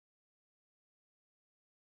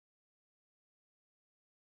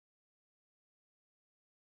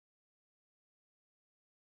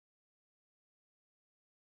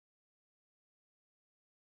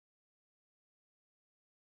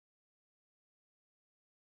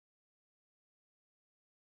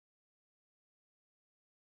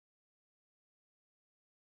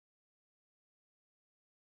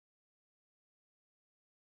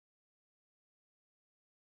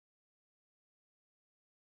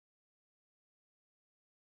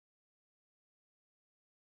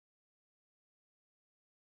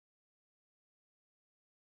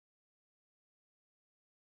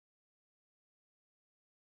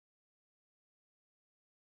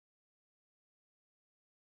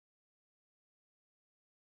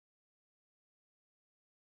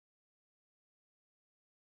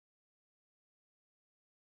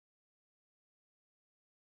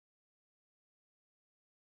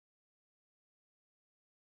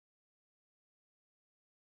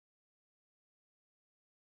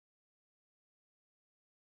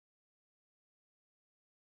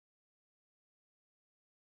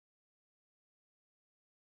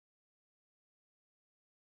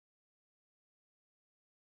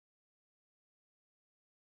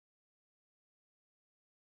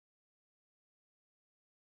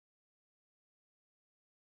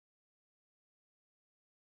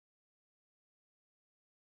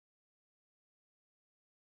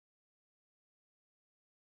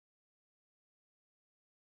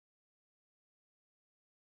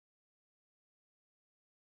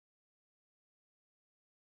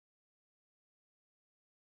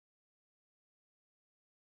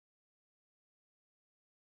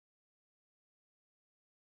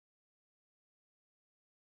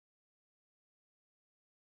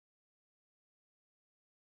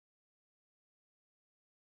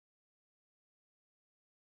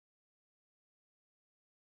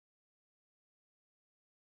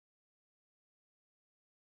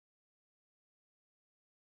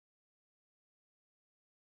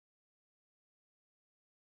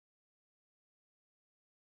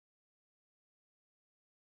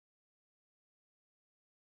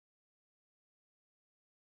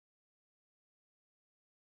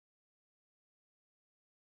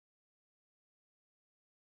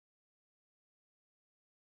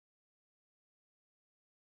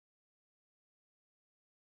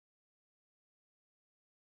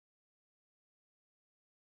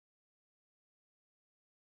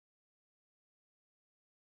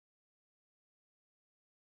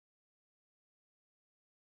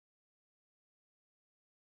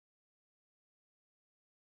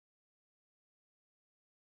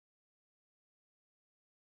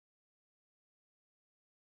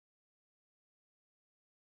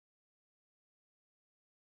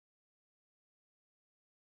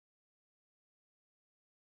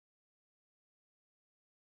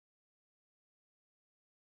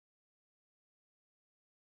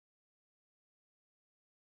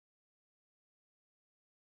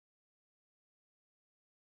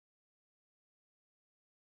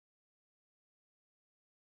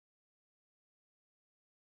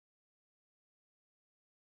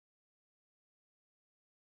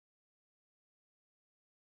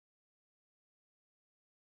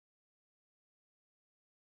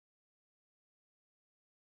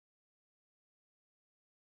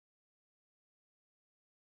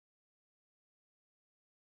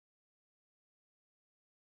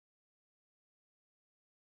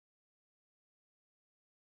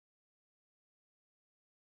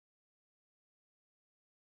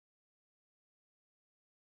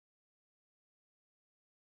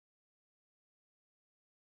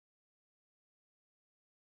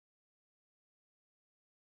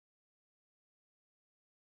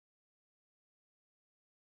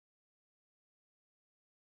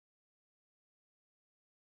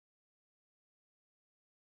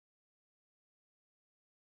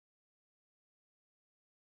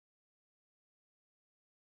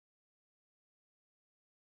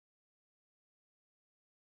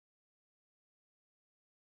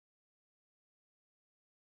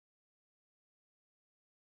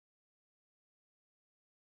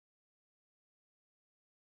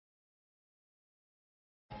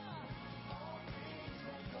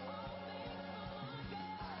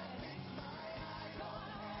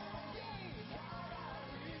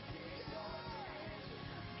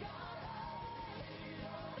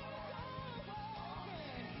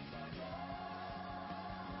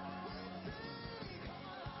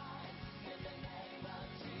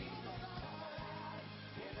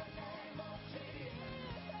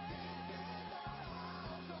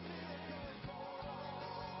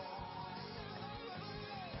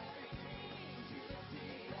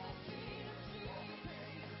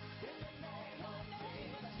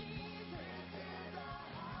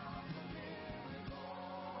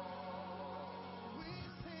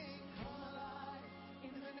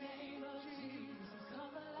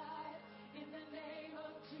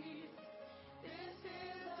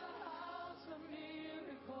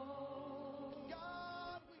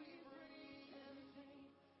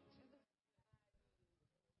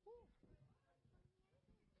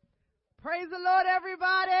Praise the Lord,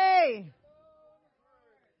 everybody.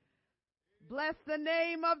 Bless the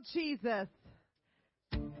name of Jesus.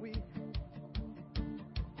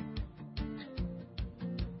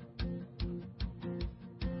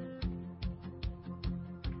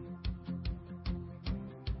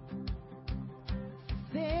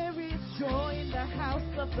 There is joy in the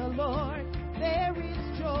house of the Lord. There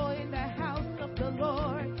is joy in the house of the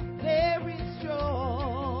Lord. There is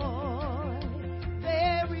joy.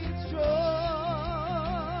 There is joy.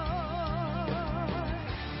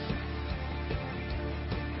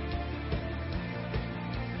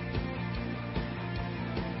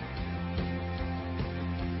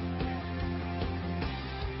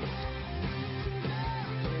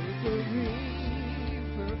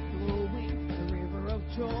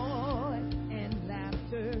 Joy and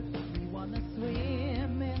laughter. We want to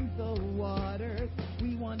swim in the waters.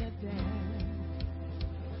 We want to dance.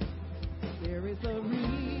 There is a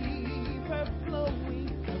river flowing,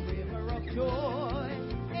 a river of joy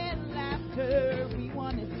and laughter. We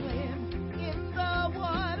want to swim in the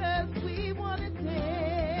waters. We want to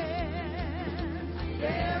dance.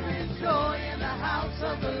 There is joy in the house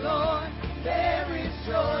of the Lord. There is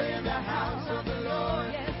joy in the house of the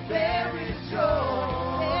Lord. Yes, there is joy.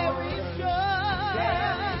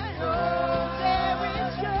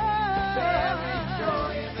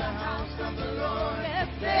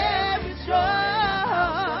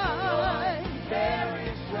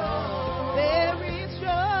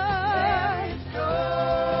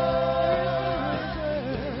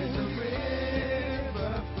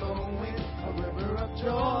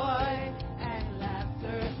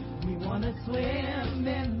 Swim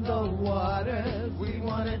in the waters. We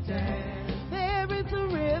want to dance. There is a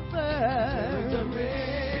river. There is a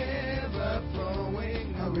river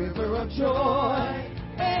flowing, a river of joy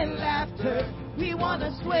and laughter. We want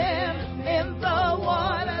to swim in the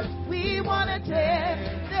waters. We want to dance.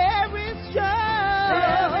 There is joy.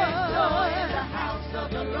 There is joy in the house of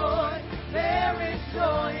the Lord. There is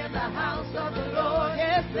joy in the house of the Lord.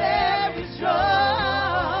 Yes, there is joy.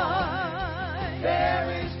 There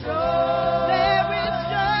is joy.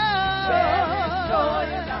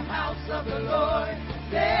 The Lord,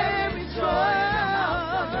 there is joy in the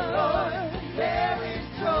house of the Lord. There is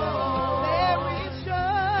joy. There is joy. There is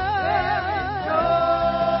joy.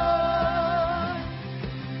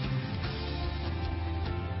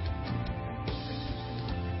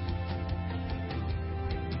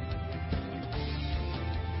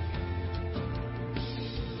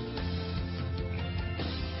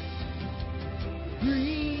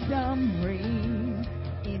 Freedom reigns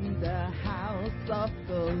in the house of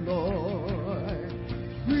the Lord.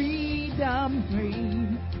 Freedom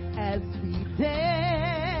reigns as we dance.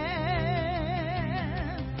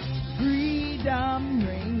 Freedom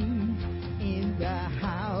reigns in the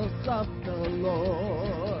house of the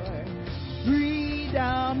Lord.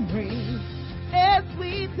 Freedom reigns as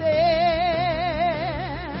we dance.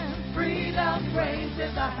 Freedom reigns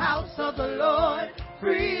in the house of the Lord.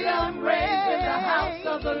 Freedom reigns in the house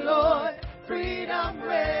of the Lord. Freedom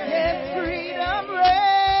reigns. Yes, freedom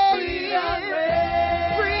reigns. Freedom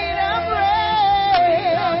reigns. Freedom reigns.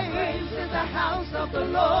 Freedom reigns in the house of the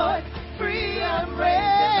Lord. Freedom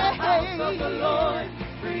reigns in the house of the Lord.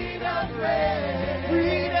 Freedom reigns.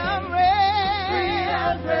 Freedom reigns.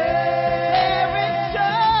 Freedom reigns. There is joy.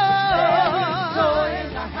 There is joy in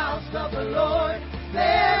the house of the Lord.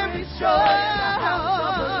 There is joy in the house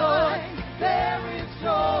of the Lord. There is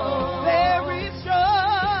joy. There is joy.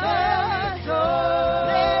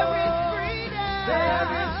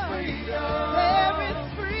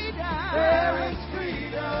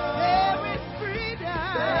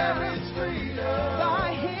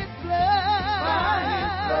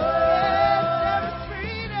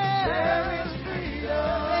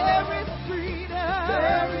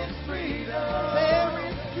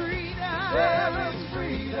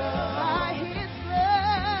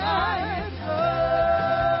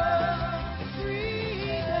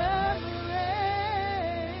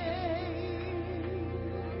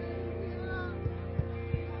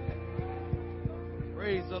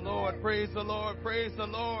 Praise the Lord, praise the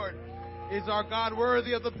Lord. Is our God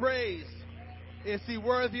worthy of the praise? Is he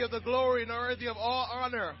worthy of the glory and worthy of all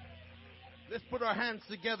honor? Let's put our hands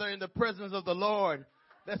together in the presence of the Lord.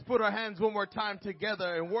 Let's put our hands one more time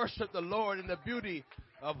together and worship the Lord in the beauty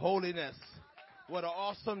of holiness. What an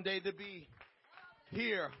awesome day to be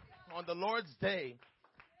here on the Lord's day,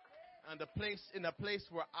 and in a place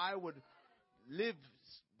where I would live,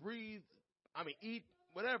 breathe, eat,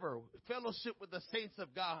 whatever, fellowship with the saints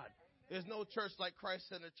of God. There's no church like Christ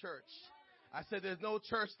Center Church. I said there's no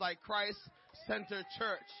church like Christ Center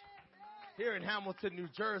Church here in Hamilton, New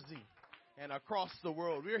Jersey. and across the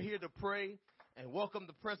world. We're here to pray and welcome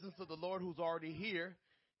the presence of the Lord who's already here.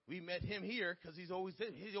 We met him here because he's always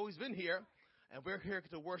been here, and we're here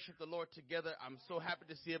to worship the Lord together. I'm so happy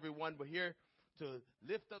to see everyone. We're here to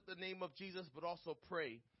lift up the name of Jesus, but also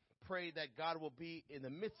pray that God will be in the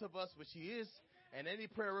midst of us, which he is. And any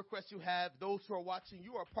prayer requests you have, those who are watching,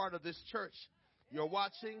 you are part of this church. You're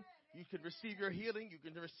watching, you can receive your healing, you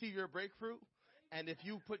can receive your breakthrough. And if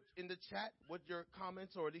you put in the chat what your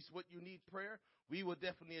comments or at least what you need prayer, we will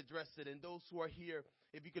definitely address it. And those who are here,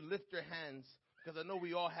 if you can lift your hands, because I know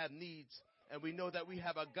we all have needs, and we know that we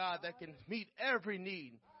have a God that can meet every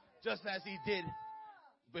need, just as he did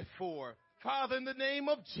before. Father, in the name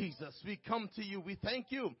of Jesus, we come to you. We thank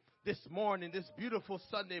you this morning, this beautiful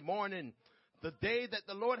Sunday morning, the day that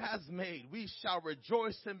the Lord has made. We shall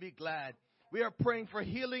rejoice and be glad. We are praying for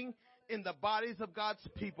healing in the bodies of God's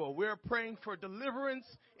people. We are praying for deliverance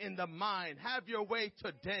in the mind. Have your way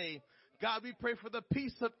today. God, we pray for the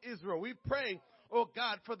peace of Israel. We pray, oh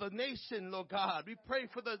God, for the nation, Lord God. We pray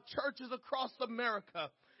for the churches across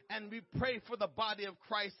America. And we pray for the body of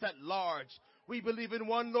Christ at large. We believe in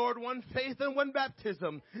one Lord, one faith, and one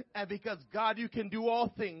baptism. And because, God, you can do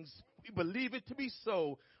all things, we believe it to be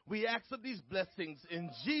so. We ask of these blessings in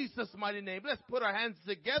Jesus' mighty name. Let's put our hands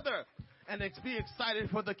together and be excited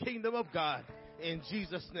for the kingdom of God in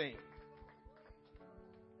Jesus' name.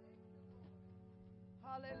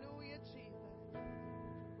 Hallelujah, Jesus.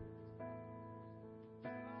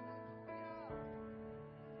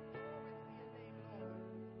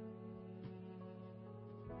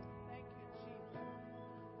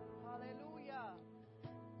 Hallelujah.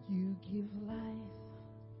 You give life,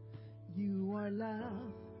 you are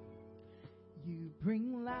love, you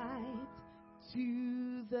bring light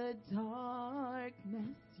to the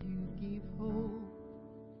darkness, you give hope,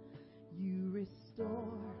 you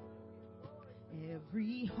restore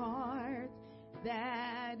every heart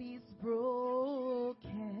that is broken.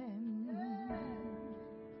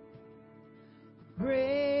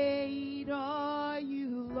 Great are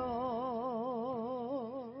you, Lord.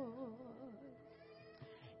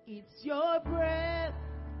 It's your breath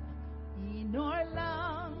in our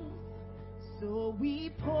lungs, so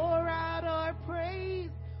we pour out our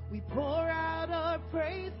praise. We pour out our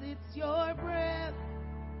praise. It's your breath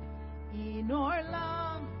in our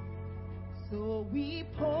lungs, so we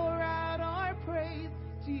pour out our praise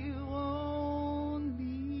to you only.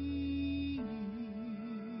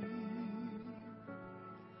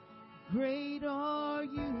 Great are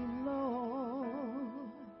you, Lord.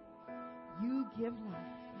 You give life.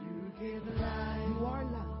 You give life. You are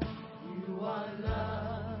love. You are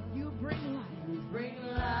love. You bring light. You bring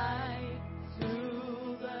light to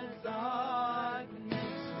the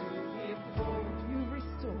darkness. You give hope. You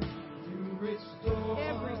restore. You restore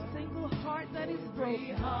every single heart that is broken.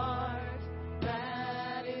 Every heart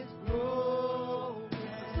that is broken.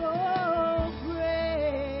 So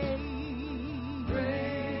great.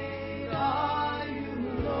 Great are you,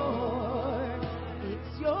 Lord.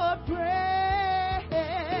 It's your praise.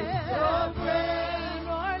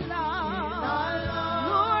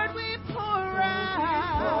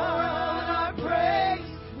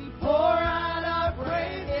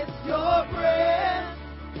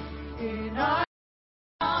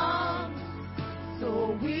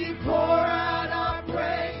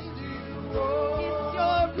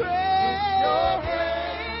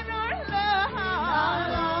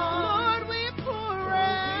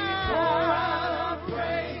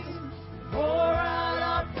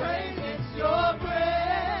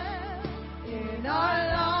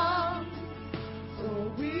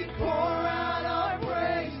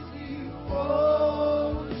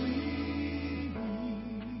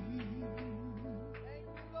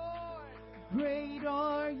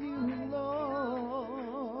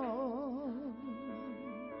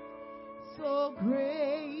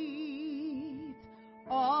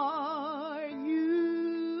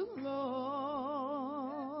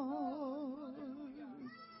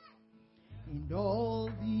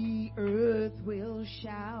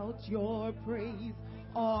 Your praise,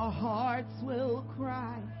 our hearts will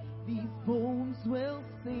cry, these bones will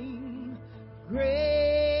sing. Great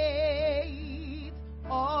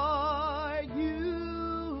are you,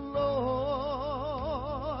 Lord.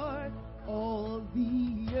 All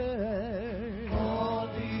the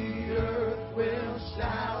earth will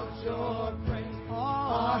shout your praise.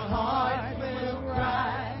 Our hearts will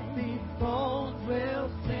cry, these bones will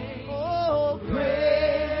sing. Oh, great.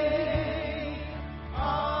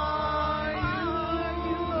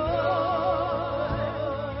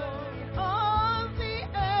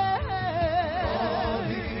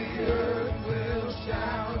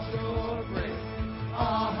 Shout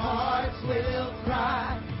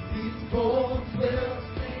bones will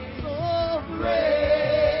sing. So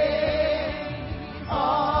great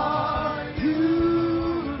are you,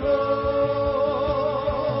 Lord.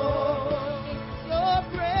 So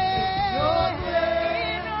great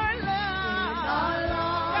in our lives.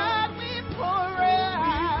 God, we pour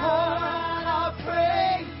out our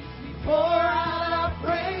praise. We pour out our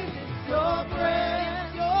praise. It's your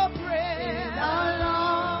breath in our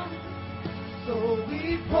lungs. So we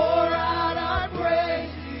pour out our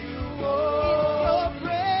praise to you, oh. It's your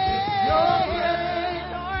breath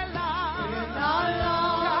in our lungs.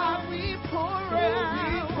 God, we pour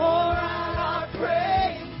out our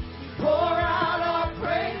praise. We pour out our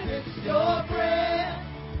praise. It's your breath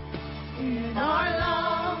in our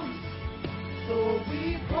lungs. So we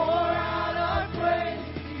pour out our praise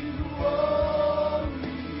to you,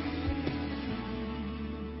 only.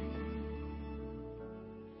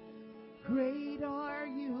 Great are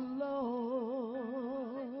you, Lord.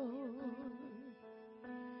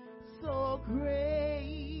 So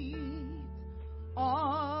great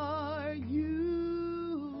are you,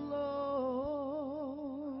 Lord.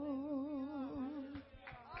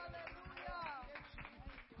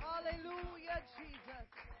 Hallelujah, Jesus.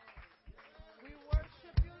 We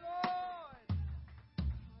worship you, Lord.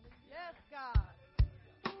 Yes, God.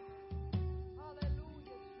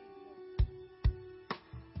 Hallelujah, Jesus.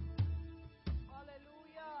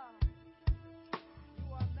 Hallelujah. You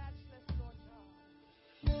are matchless, Lord God.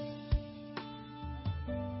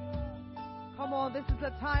 Come on, this is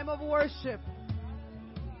a time of worship.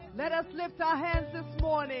 Let us lift our hands this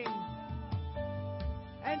morning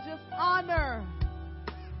and just honor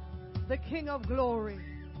the King of Glory.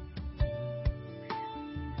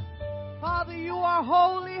 Father, you are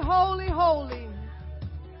holy, holy, holy.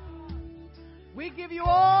 We give you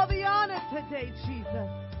all the honor today, Jesus.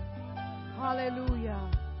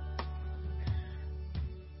 Hallelujah.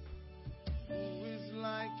 Who is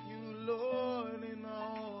like you, Lord, in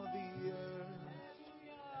all the earth?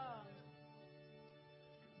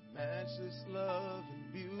 Matchless love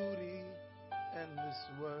and beauty, endless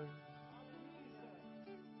worth.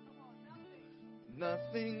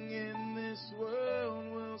 Nothing in this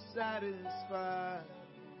world will satisfy.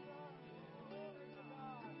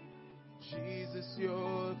 Jesus,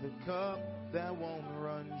 you're the cup that won't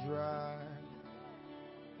run dry.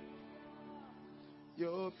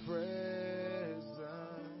 Your presence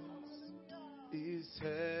is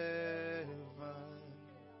heaven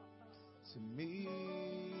to me.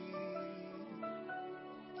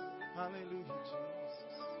 Hallelujah,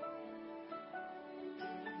 Jesus.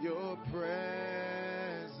 Your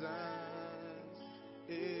presence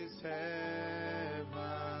is heaven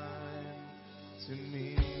to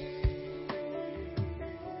me.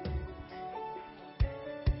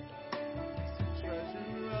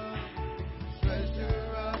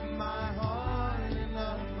 Treasure of my heart and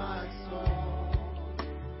of my soul.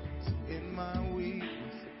 So in my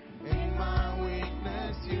weakness,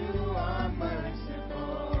 you are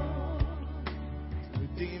merciful.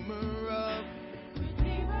 Redeemer of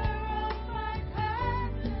my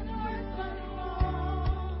past and orphan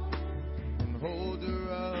wrong. And holder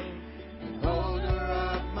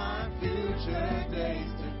of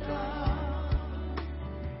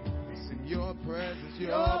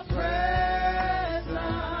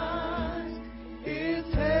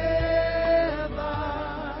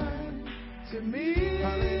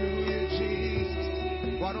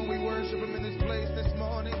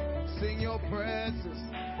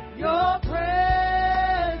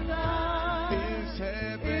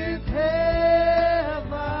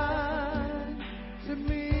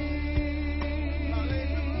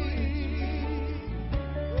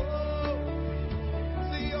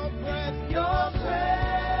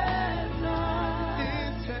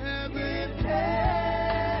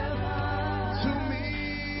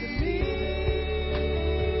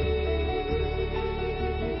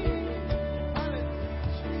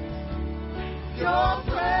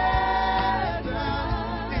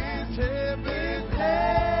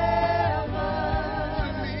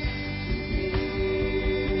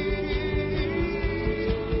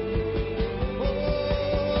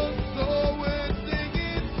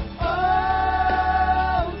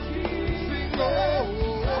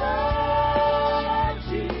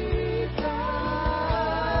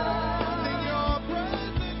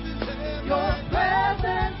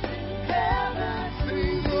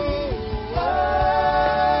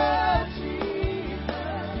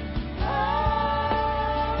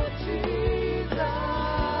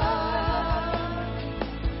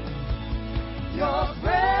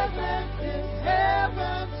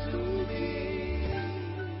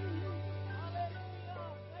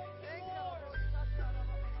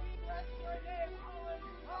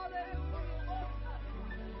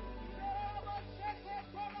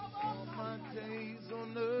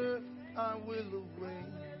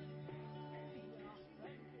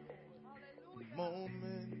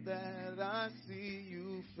I see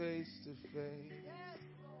you face to face.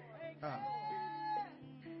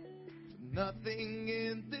 Nothing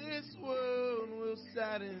in this world will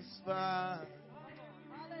satisfy.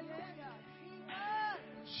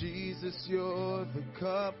 Jesus, you're the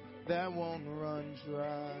cup that won't run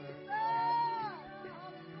dry.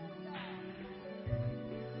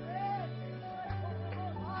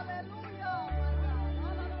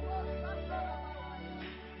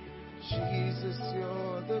 Jesus,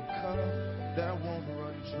 you're the cup that won't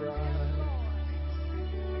run dry.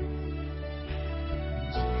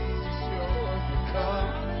 Jesus, you're the cup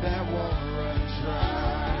that won't run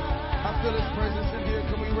dry. I feel His presence in here.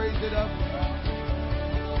 Can we raise it up?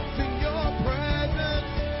 Sing your presence.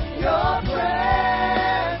 Your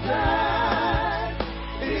presence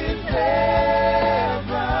is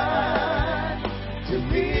heaven to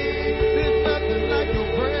me. There's nothing like your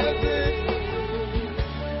presence.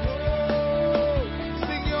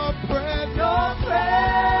 Sing your presence. Your presence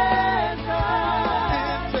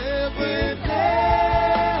is heaven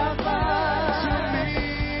to me.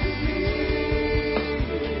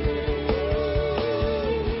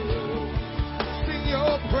 Sing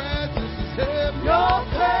your presence is heaven. Your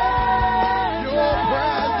presence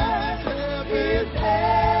is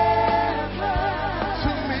heaven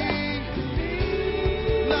to me.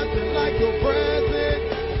 Nothing like your presence.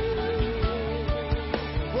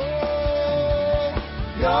 Oh,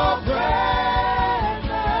 your presence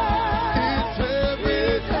is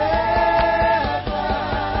heaven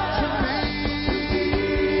to me.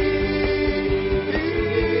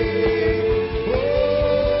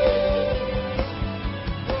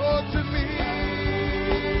 Oh, to me.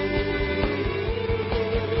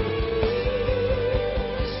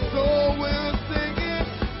 So we'll sing it.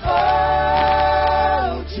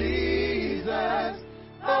 Oh, Jesus.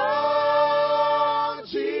 Oh,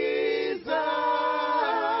 Jesus.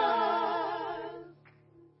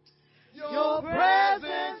 Your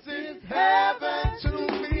presence is heaven to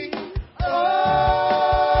me.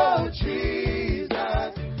 Oh,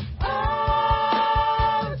 Jesus.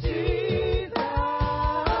 Oh, Jesus.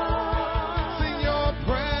 Sing your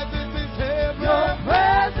presence is heaven. Your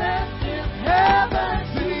presence is heaven.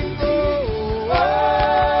 Sing oh,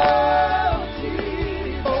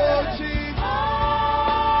 Jesus. Oh, Jesus. Oh,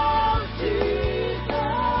 Jesus.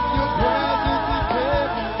 Your presence is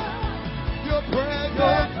heaven. Your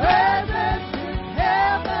presence is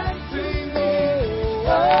heaven. Sing oh,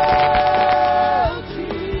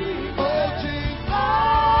 Jesus. Oh, Jesus. Oh,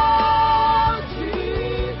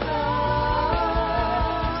 Jesus.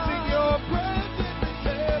 Sing your presence is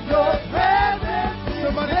heaven. Your presence is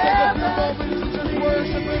Somebody take a few moments to just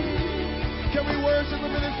worship Him. Can we worship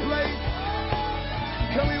Him in this place?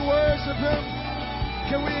 Can we worship Him?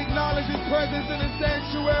 Can we acknowledge His presence in the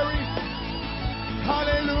sanctuary?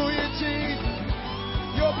 Hallelujah, Jesus.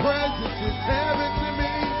 Your presence is heaven to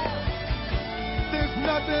me. There's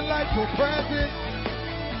nothing like your presence.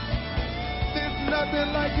 There's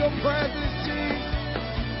nothing like your presence, Jesus.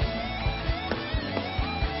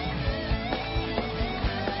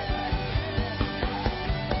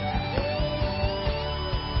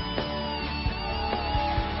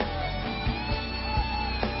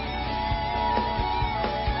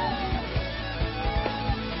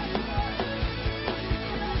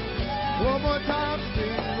 One more time,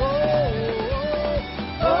 sing, oh,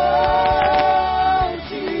 oh, oh,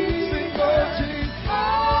 Jesus. Sing, oh, Jesus.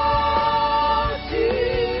 Oh,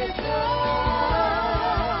 Jesus.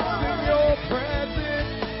 Sing your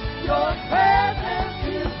presence. Your presence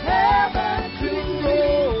is heaven to me.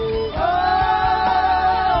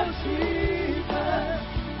 Oh, Jesus.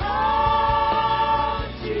 Oh,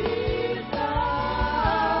 Jesus.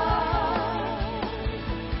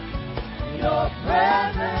 Your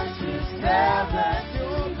presence is heaven.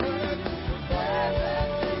 Your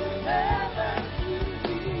presence is heaven to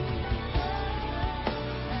me.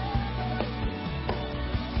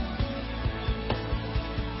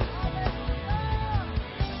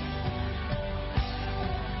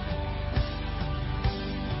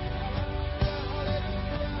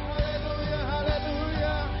 Hallelujah,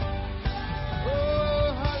 hallelujah.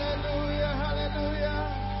 Oh, hallelujah, hallelujah.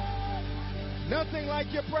 Nothing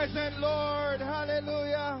like your presence, Lord.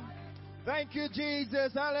 Hallelujah. Thank you,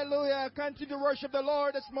 Jesus. Hallelujah. Continue to worship the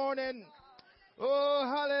Lord this morning. Oh,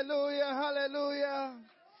 hallelujah, hallelujah.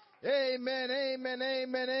 Amen, amen,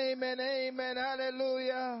 amen, amen, amen.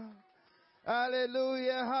 Hallelujah.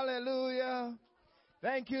 Hallelujah, hallelujah.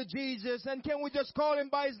 Thank you, Jesus. And can we just call Him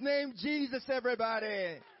by His name, Jesus,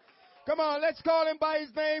 everybody? Come on, let's call Him by His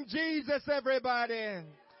name, Jesus, everybody.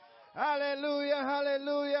 Hallelujah,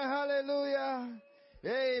 hallelujah, hallelujah.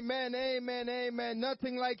 Amen, amen, amen.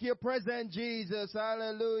 Nothing like your presence, Jesus.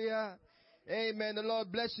 Hallelujah. Amen. The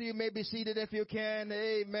Lord bless you. You may be seated if you can.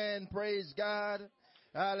 Amen. Praise God.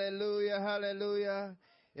 Hallelujah, hallelujah.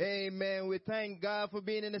 Amen. We thank God for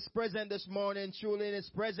being in His presence this morning. Truly in His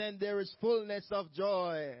presence there is fullness of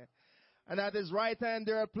joy. And at His right hand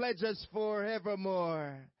there are pleasures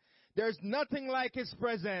forevermore. There's nothing like His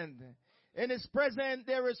presence. In His presence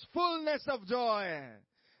there is fullness of joy.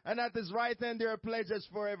 And at His right hand there are pleasures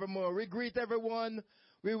forevermore. We greet everyone.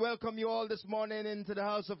 We welcome you all this morning into the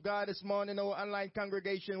house of God this morning. Our online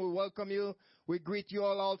congregation, we welcome you. We greet you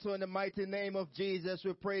all also in the mighty name of Jesus.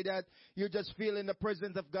 We pray that you just feel in the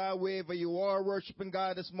presence of God wherever you are worshiping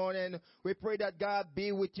God this morning. We pray that God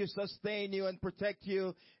be with you, sustain you, and protect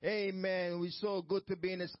you. Amen. We're so good to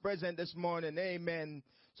be in His presence this morning. Amen.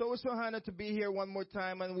 So we're so honored to be here one more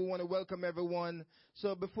time, and we want to welcome everyone.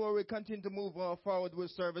 So before we continue to move forward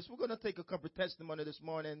with service, we're going to take a couple of testimony this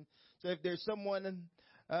morning. So if there's someone,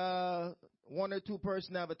 one or two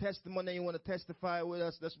person have a testimony you want to testify with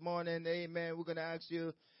us this morning, amen, we're going to ask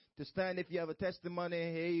you to stand if you have a testimony,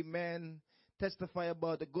 amen. Testify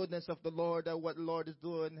about the goodness of the Lord and what the Lord is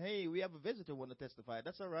doing. Hey, we have a visitor who want to testify.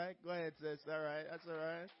 That's all right. Go ahead, sis. All right. That's all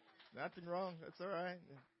right. Nothing wrong. That's all right.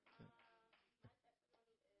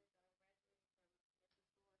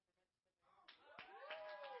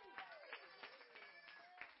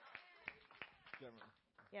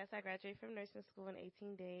 Yes, I graduated from nursing school in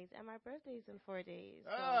 18 days, and my birthday's in 4 days.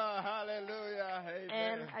 So. Oh, hallelujah. Amen.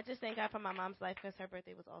 And I just thank God for my mom's life because her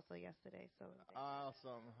birthday was also yesterday. So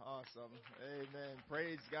awesome, awesome. Amen.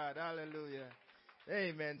 Praise God. Hallelujah.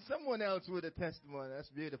 Amen. Someone else with a testimony. That's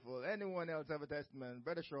beautiful. Anyone else have a testimony?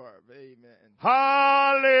 Brother Sharp. Amen.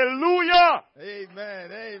 Hallelujah.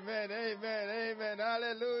 Amen. Amen. Amen. Amen.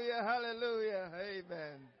 Hallelujah. Hallelujah.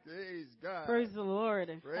 Amen. Praise God. Praise the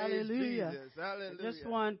Lord. Praise Hallelujah. Jesus. Hallelujah. I just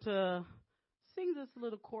want to sing this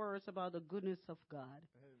little chorus about the goodness of God.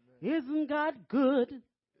 Amen. Isn't God good? Yes,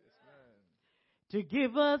 to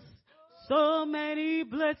give us so many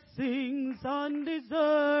blessings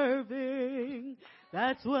undeserving.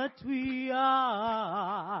 That's what we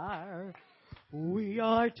are. We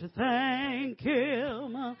are to thank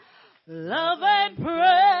Him, love and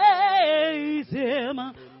praise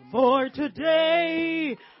Him for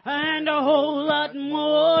today and a whole lot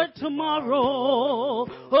more tomorrow.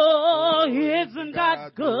 Oh, isn't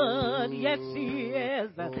God good? Yes, He is.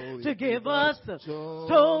 To give us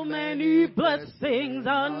so many blessings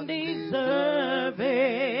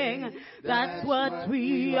undeserving. That's what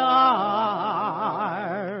we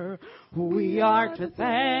are. We are to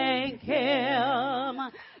thank Him,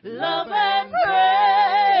 love and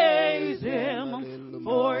praise Him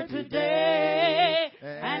for today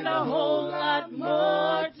and a whole lot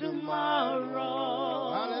more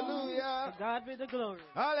tomorrow. Hallelujah. To God be the glory.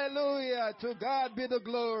 Hallelujah. To God be the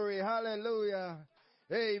glory. Hallelujah.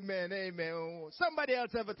 Amen. Amen. Somebody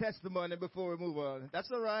else have a testimony before we move on.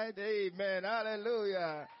 That's all right. Amen.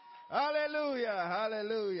 Hallelujah. Hallelujah.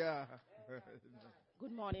 Hallelujah.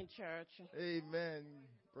 Good morning, church. Amen.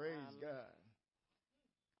 Praise God.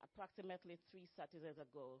 Approximately 3 Saturdays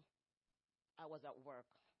ago, I was at work,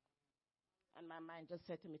 and my mind just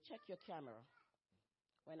said to me, check your camera.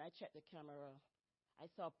 When I checked the camera, I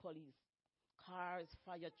saw police, cars,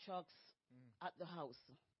 fire trucks at the house.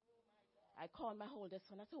 I called my oldest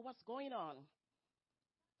son. I said, what's going on?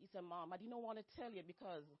 He said, Mom, I didn't want to tell you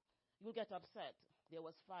because you'll get upset. There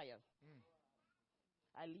was fire.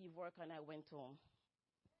 I leave work and I went home.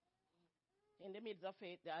 In the midst of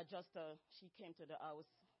it, the adjuster, she came to the house,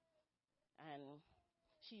 and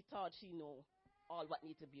she thought she knew all what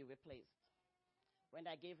needed to be replaced. When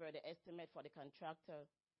I gave her the estimate for the contractor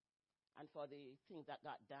and for the things that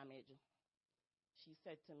got damaged, she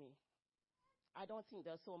said to me, I don't think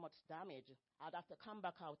there's so much damage. I'd have to come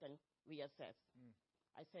back out and reassess.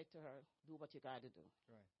 I said to her, do what you got to do.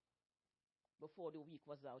 Right. Before the week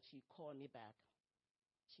was out, she called me back.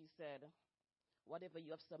 She said, whatever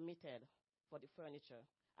you have submitted for the furniture,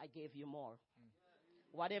 I gave you more.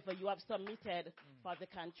 Whatever you have submitted for the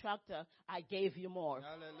contractor, I gave you more.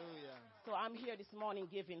 Hallelujah. So I'm here this morning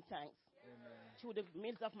giving thanks. Amen. Through the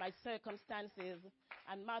midst of my circumstances,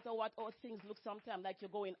 and no matter what all things look sometimes like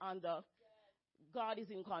you're going under, God is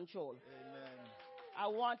in control. Amen. I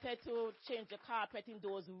wanted to change the carpet in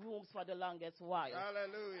those rooms for the longest while.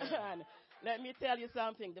 Hallelujah. And let me tell you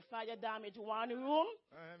something. The fire damaged one room,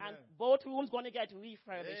 Amen. and both rooms going to get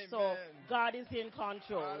refurbished. Amen. So God is in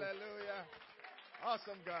control. Hallelujah.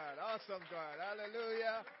 Awesome God. Awesome God.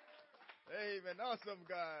 Hallelujah. Amen. Awesome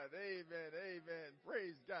God. Amen. Amen.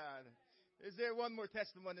 Praise God. Is there one more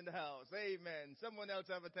testimony in the house? Amen. Someone else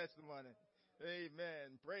have a testimony.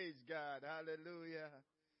 Amen. Praise God. Hallelujah.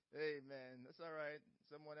 Amen. That's all right.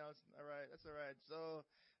 Someone else? All right. That's all right. So,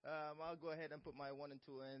 I'll go ahead and put my 1 and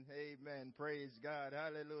 2 in. Amen. Praise God.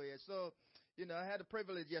 Hallelujah. So, I had the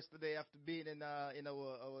privilege yesterday after being in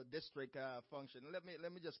our district function. Let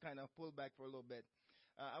me just kind of pull back for a little bit.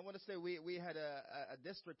 I want to say we had a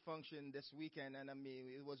district function this weekend, and I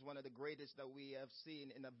mean, it was one of the greatest that we have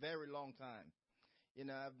seen in a very long time.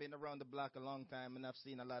 I've been around the block a long time, and I've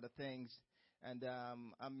seen a lot of things. And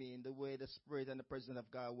I mean, the way the Spirit and the Presence of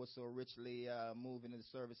God was so richly moving in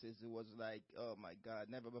the services, it was like, oh my God,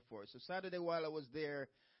 never before. So Saturday, while I was there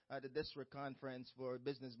at the district conference for a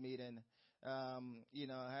business meeting,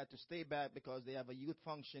 I had to stay back because they have a youth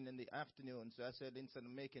function in the afternoon. So I said, instead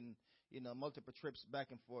of making, multiple trips back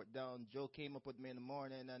and forth down, Joe came up with me in the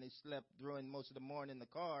morning, and he slept during most of the morning in the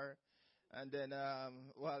car. And then,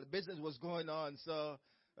 while the business was going on, so,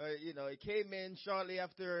 he came in shortly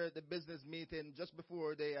after the business meeting, just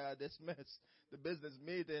before they dismissed the business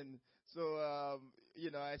meeting. So,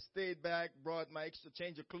 I stayed back, brought my extra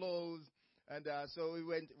change of clothes, and so we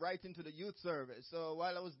went right into the youth service. So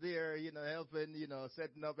while I was there, helping,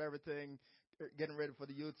 setting up everything, getting ready for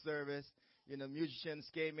the youth service, musicians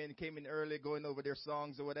came in early, going over their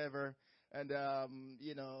songs or whatever. And,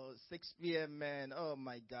 6 p.m., man, oh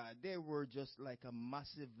my God, there were just like a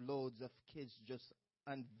massive loads of kids just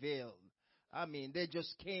unveiled. I mean, they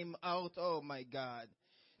just came out, oh my God.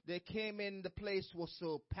 They came in, the place was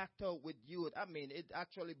so packed out with youth. I mean, it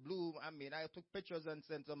actually blew. I mean, I took pictures and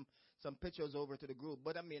sent some pictures over to the group.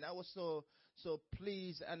 But I mean, I was so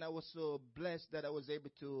pleased, and I was so blessed that I was able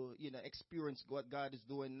to, experience what God is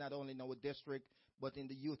doing, not only in our district, but in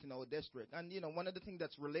the youth in our district. And, one of the things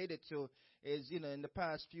that's related to is, in the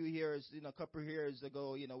past few years, a couple of years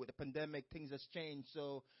ago, with the pandemic, things has changed.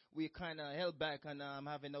 So we kind of held back on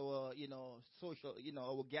having our, social,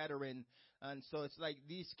 our gathering. And so it's like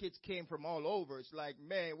these kids came from all over. It's like,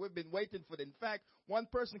 man, we've been waiting for them. In fact, one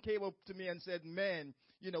person came up to me and said, man,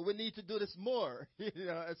 we need to do this more.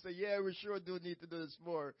 I said, yeah, we sure do need to do this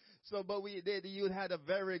more. So, but the youth had a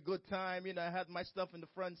very good time. I had my stuff in the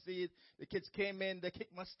front seat. The kids came in, they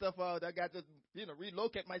kicked my stuff out. I got to,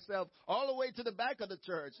 relocate myself all the way to the back of the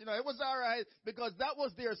church. It was all right because that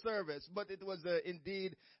was their service. But it was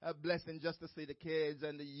indeed a blessing just to see the kids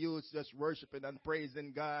and the youth just worshiping and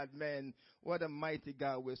praising God, man. What a mighty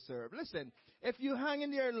God we serve. Listen, if you hang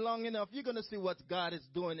in there long enough, you're going to see what God is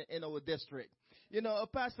doing in our district. A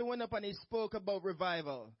pastor went up and he spoke about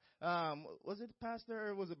revival. Was it pastor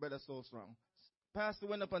or was it Brother So Strong? Pastor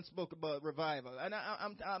went up and spoke about revival. And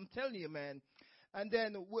I'm telling you, man. And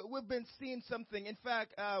then we've been seeing something. In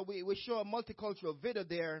fact, we show a multicultural video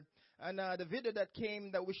there. And the video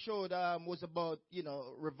that we showed was about,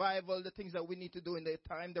 revival, the things that we need to do in the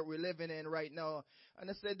time that we're living in right now. And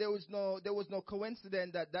I said there was no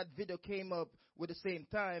coincidence that video came up with the same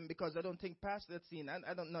time, because I don't think Pastor had seen.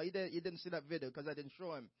 I don't know. He didn't see that video because I didn't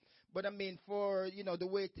show him. But I mean, for, the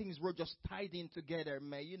way things were just tied in together,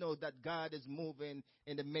 man, that God is moving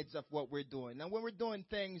in the midst of what we're doing. And when we're doing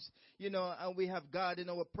things, and we have God in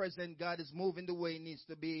our presence, God is moving the way He needs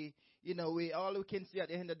to be. All we can see at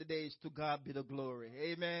the end of the day is to God be the glory.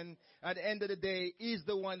 Amen. At the end of the day, He's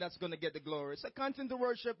the one that's going to get the glory. So continue to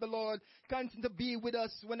worship the Lord. Continue to be with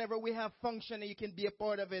us whenever we have function and you can be a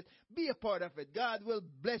part of it. Be a part of it. God will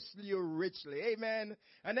bless you richly. Amen.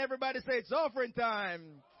 And everybody say it's offering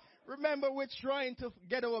time. Remember, we're trying to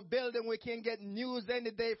get our building. We can get news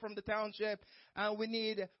any day from the township, and we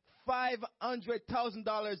need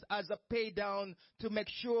 $500,000 as a pay down to make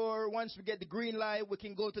sure once we get the green light, we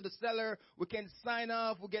can go to the seller, we can sign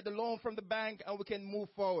off, we get the loan from the bank, and we can move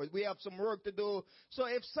forward. We have some work to do. So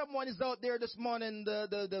if someone is out there this morning,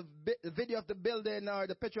 the video of the building or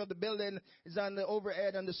the picture of the building is on the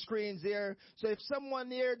overhead on the screens here. So if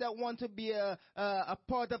someone here that want to be a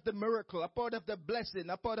part of the miracle, a part of the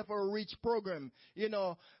blessing, a part of our reach program,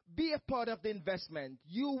 be a part of the investment.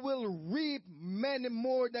 You will reap many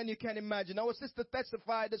more than you can imagine. Our sister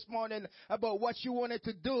testified this morning about what she wanted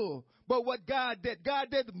to do, but what God did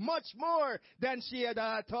much more than she had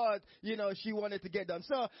thought, she wanted to get done.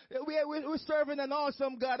 So we're serving an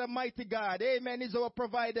awesome God, a mighty God. Amen. He's our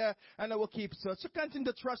provider and our keeper. So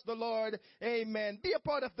continue to trust the Lord. Amen. Be a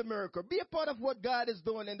part of the miracle. Be a part of what God is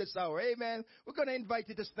doing in this hour. Amen. We're going to invite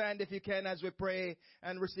you to stand if you can as we pray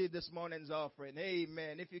and receive this morning's offering.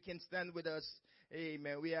 Amen. If you can stand with us.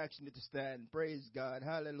 Amen. We ask you to stand. Praise God.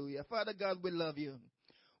 Hallelujah. Father God, we love you.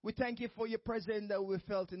 We thank you for your presence that we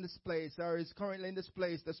felt in this place or is currently in this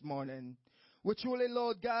place this morning. We truly,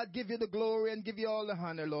 Lord God, give you the glory and give you all the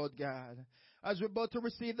honor, Lord God. as we're about to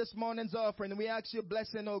receive this morning's offering, we ask your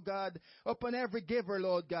blessing, oh God, upon every giver,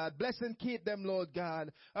 Lord God. Bless and keep them, Lord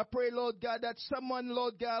God. I pray, Lord God, that someone,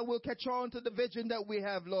 Lord God, will catch on to the vision that we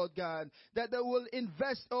have, Lord God. That they will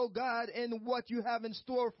invest, oh God, in what you have in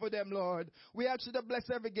store for them, Lord. We ask you to bless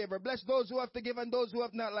every giver. Bless those who have to give and those who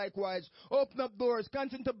have not likewise. Open up doors.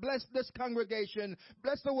 Continue to bless this congregation.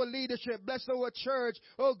 Bless our leadership. Bless our church.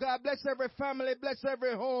 Oh God, bless every family. Bless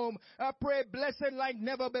every home. I pray blessing like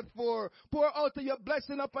never before. Pour out your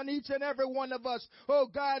blessing upon each and every one of us, oh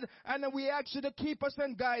God, and we ask you to keep us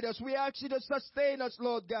and guide us. We ask you to sustain us,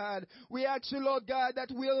 Lord God. We ask you, Lord God,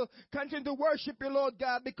 that we'll continue to worship you, Lord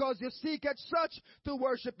God, because you seek at such to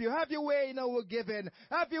worship you. Have your way in our giving.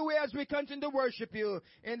 Have your way as we continue to worship you.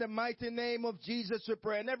 In the mighty name of Jesus we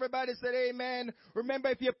pray. And everybody said amen. Remember,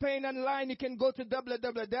 if you're paying online, you can go to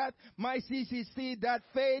www.myccc.faith.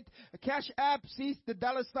 Cash app, the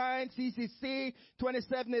 $ CCC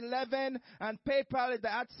 2711, and PayPal at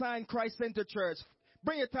the @ Christ Center Church.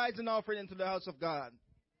 Bring your tithes and offering into the house of God.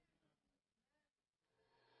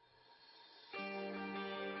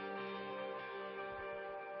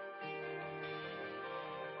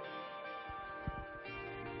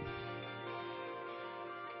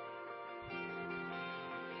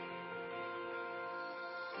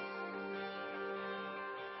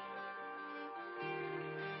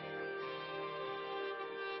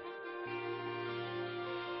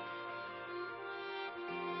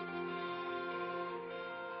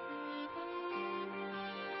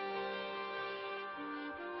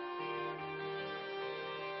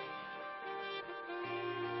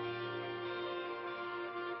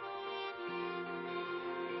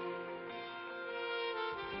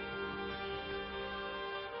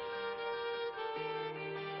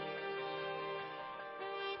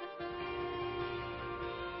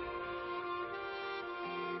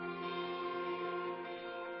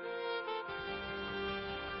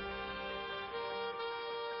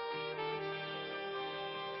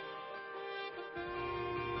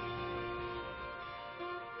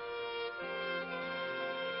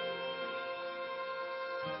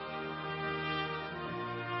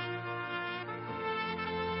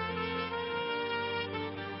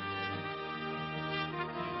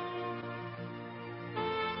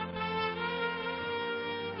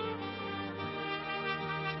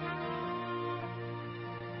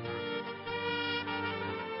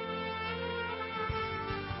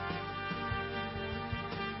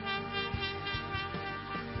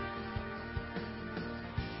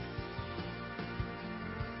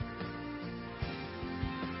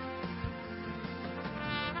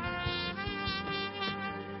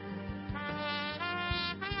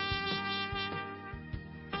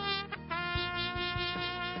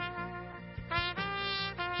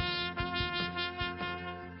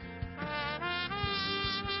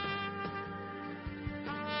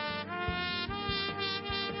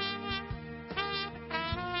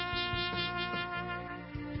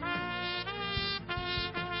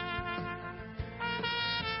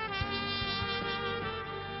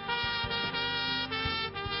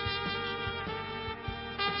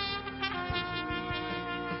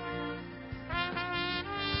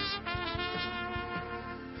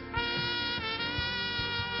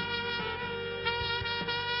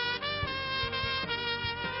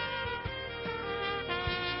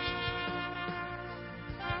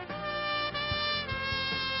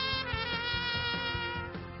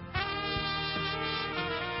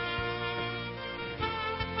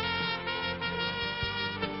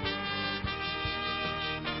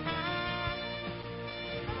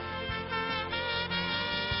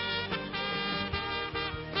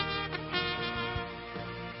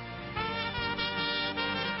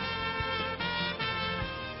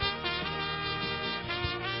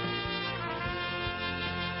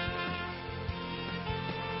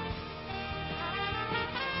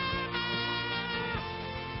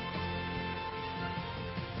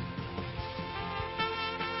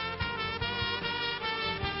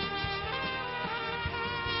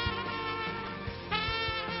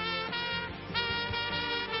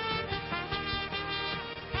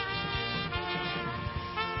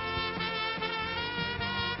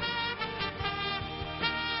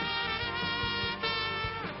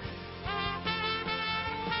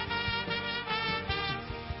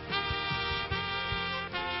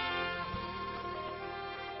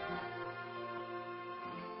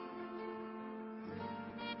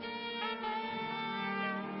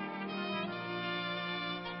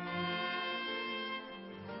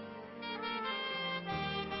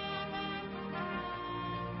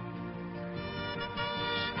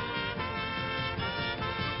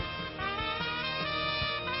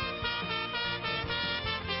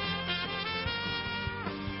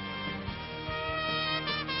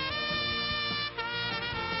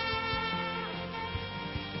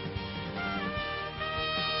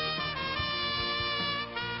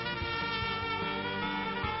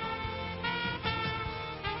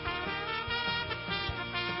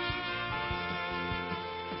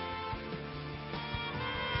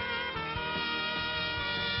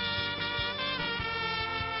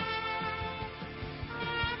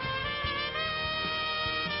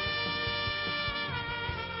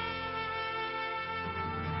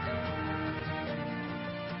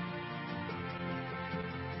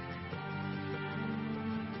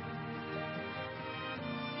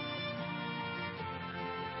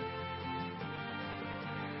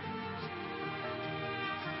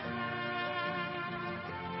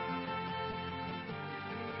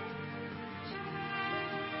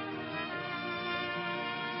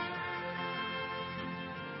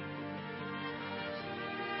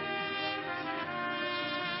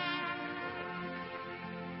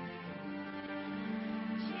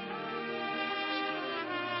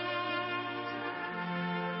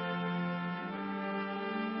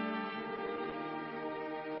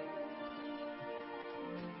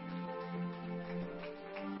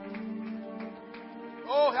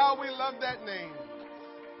 Oh, we love that name.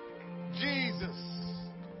 Jesus.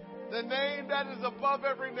 The name that is above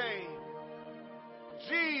every name.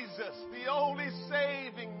 Jesus, the only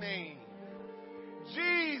saving name.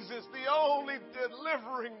 Jesus, the only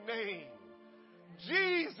delivering name.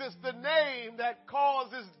 Jesus, the name that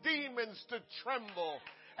causes demons to tremble.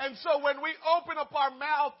 And so when we open up our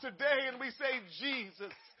mouth today and we say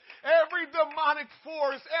Jesus, every demonic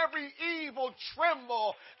force, every evil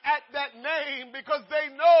tremble at that name because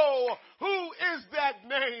they know who is that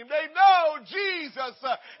name. They know Jesus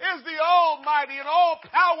is the almighty and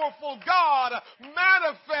all-powerful God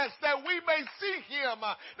manifest that we may see him.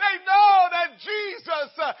 They know that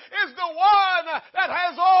Jesus is the one that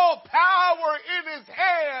has all power in his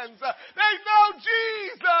hands. They know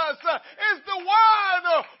Jesus is the one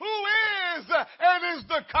who is and is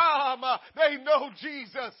to come. They know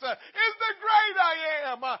Jesus is the great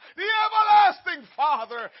I am, the everlasting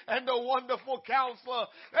Father, and the wonderful Counselor,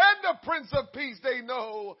 and the Prince of Peace. They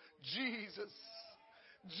know Jesus.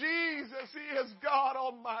 Jesus, he is God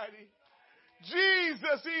Almighty.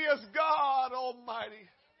 Jesus, he is God Almighty.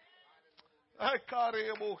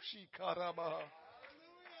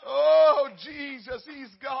 Oh, Jesus,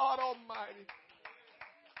 he's God Almighty.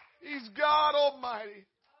 He's God Almighty.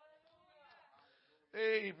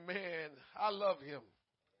 Amen. I love him.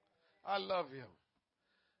 I love him.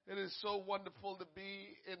 It is so wonderful to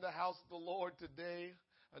be in the house of the Lord today.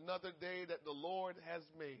 Another day that the Lord has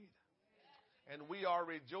made. And we are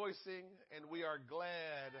rejoicing and we are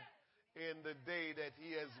glad in the day that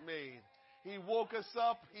he has made. He woke us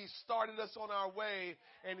up. He started us on our way.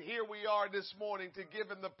 And here we are this morning to give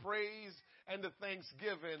him the praise and the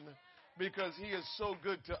thanksgiving because he is so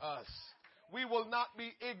good to us. We will not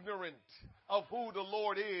be ignorant of who the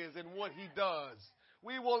Lord is and what he does.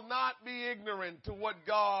 We will not be ignorant to what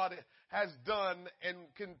God has done and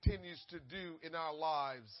continues to do in our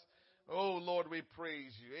lives. Oh, Lord, we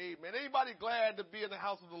praise you. Amen. Anybody glad to be in the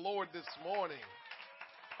house of the Lord this morning?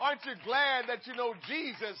 Aren't you glad that you know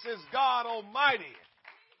Jesus is God Almighty?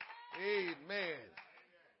 Amen.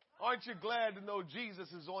 Aren't you glad to know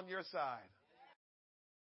Jesus is on your side?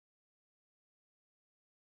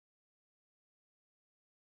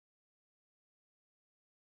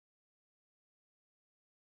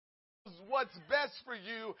 What's best for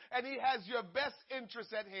you, and he has your best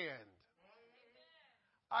interest at hand.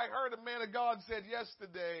 I heard a man of God said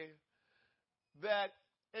yesterday that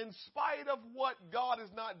in spite of what God is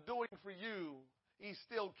not doing for you, he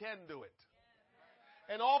still can do it.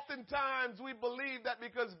 And oftentimes we believe that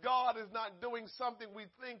because God is not doing something we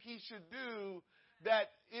think he should do,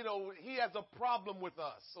 that, he has a problem with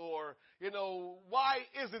us, or, why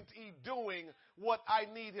isn't he doing what I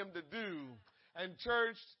need him to do? And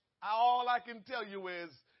church, all I can tell you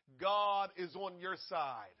is God is on your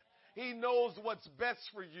side. He knows what's best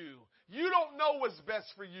for you. You don't know what's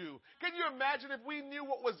best for you. Can you imagine if we knew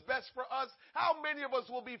what was best for us? How many of us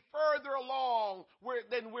will be further along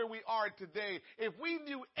than where we are today if we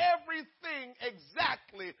knew everything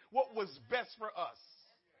exactly what was best for us?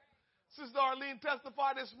 Sister Arlene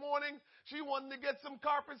testified this morning. She wanted to get some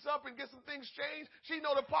carpets up and get some things changed. She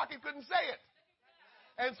know the pocket couldn't say it.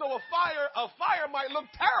 And so a fire might look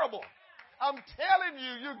terrible. I'm telling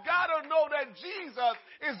you, you gotta know that Jesus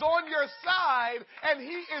is on your side and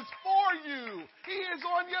he is for you. He is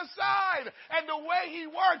on your side. And the way he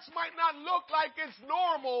works might not look like it's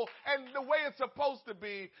normal and the way it's supposed to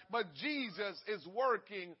be, but Jesus is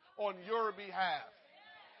working on your behalf.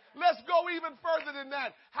 Let's go even further than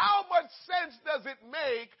that. How much sense does it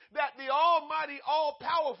make that the almighty,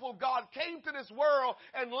 all-powerful God came to this world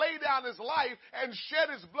and laid down his life and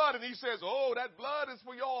shed his blood, and he says, oh, that blood is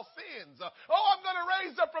for your sins. Oh, I'm going to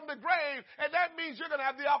raise up from the grave, and that means you're going to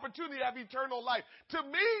have the opportunity to have eternal life. To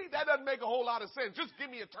me, that doesn't make a whole lot of sense. Just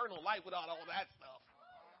give me eternal life without all that stuff.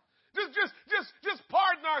 Just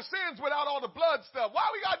pardon our sins without all the blood stuff.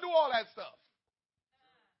 Why we got to do all that stuff?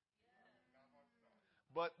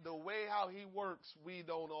 But the way how he works, we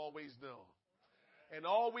don't always know. And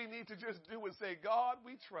all we need to just do is say, God,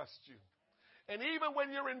 we trust you. And even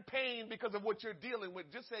when you're in pain because of what you're dealing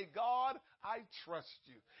with, just say, God, I trust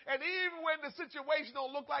you. And even when the situation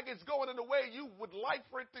don't look like it's going in the way you would like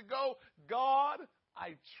for it to go, God,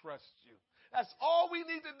 I trust you. That's all we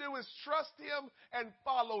need to do is trust him and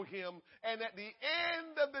follow him. And at the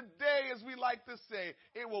end of the day, as we like to say,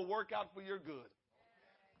 it will work out for your good.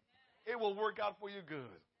 It will work out for your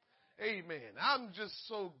good. Amen. I'm just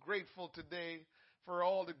so grateful today for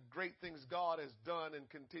all the great things God has done and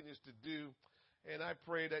continues to do. And I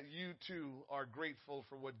pray that you too are grateful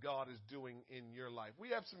for what God is doing in your life. We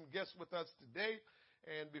have some guests with us today.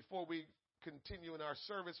 And before we continue in our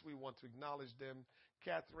service, we want to acknowledge them.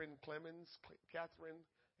 Catherine Clemens. Catherine.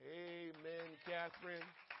 Amen, Catherine.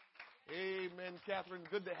 Amen, Catherine.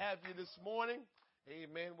 Good to have you this morning.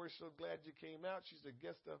 Amen. We're so glad you came out. She's a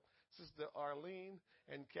guest of Sister Arlene.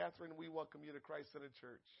 And Catherine, we welcome you to Christ Center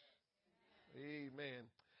Church. Amen.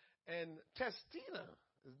 And Testina.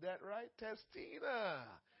 Is that right? Testina.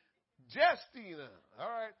 Justina. All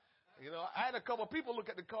right. You know, I had a couple of people look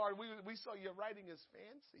at the card. We saw your writing is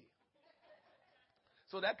fancy.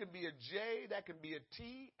 So that could be a J, that can be a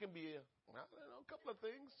T, it can be a couple of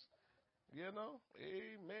things. You know,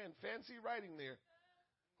 amen. Fancy writing there.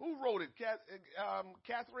 Who wrote it?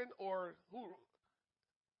 Catherine or who?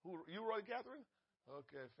 You wrote it, Catherine?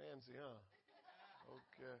 Okay, fancy, huh?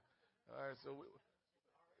 Okay. All right, so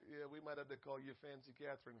we might have to call you Fancy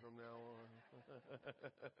Catherine from now on.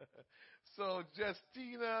 So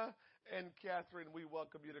Justina and Catherine, we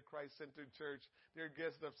welcome you to Christ Center Church. They're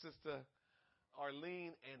guests of Sister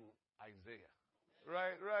Arlene and Isaiah.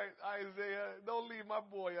 Right, Isaiah. Don't leave my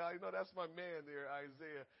boy out. You know, that's my man there,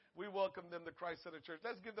 Isaiah. We welcome them to Christ Center Church.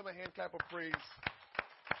 Let's give them a hand clap of praise.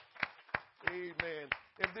 Amen.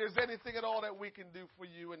 If there's anything at all that we can do for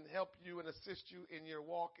you and help you and assist you in your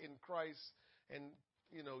walk in Christ and,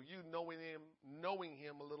 you know, you knowing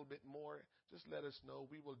him a little bit more, just let us know.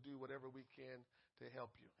 We will do whatever we can to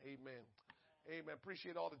help you. Amen. Amen.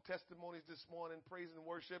 Appreciate all the testimonies this morning. Praise and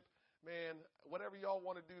worship. Man, whatever y'all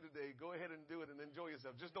want to do today, go ahead and do it and enjoy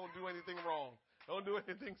yourself. Just don't do anything wrong. Don't do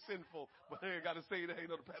anything sinful. But I got to say that. You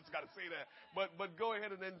know, the pastor got to say that. But go ahead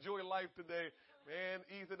and enjoy life today. Man,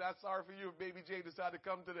 Ethan, I'm sorry for you if Baby J decided to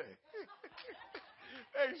come today.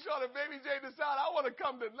 Hey, Sean, if Baby J decide I want to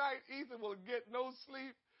come tonight, Ethan will get no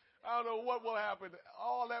sleep. I don't know what will happen.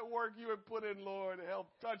 All that work you have put in, Lord, help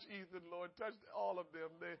touch Ethan, Lord. Touch all of them.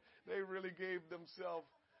 They really gave themselves.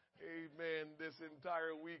 Amen. This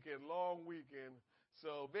entire weekend, long weekend.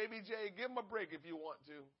 So, Baby J, give him a break if you want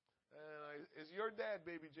to. It's your dad,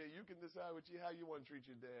 Baby J. You can decide how you want to treat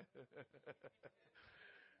your dad.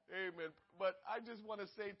 Amen. But I just want to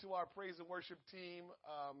say to our praise and worship team,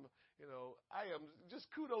 you know, I am just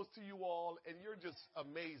kudos to you all, and you're just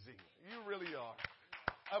amazing. You really are.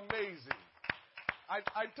 Amazing.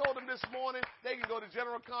 I told them this morning they can go to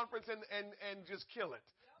General Conference and just kill it.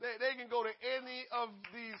 They can go to any of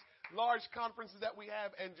these large conferences that we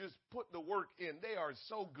have and just put the work in. They are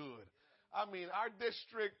so good. I mean, our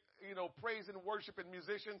district, you know, praise and worship and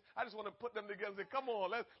musicians, I just want to put them together and say, come on,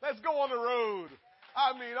 let's go on the road.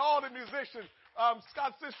 I mean, all the musicians.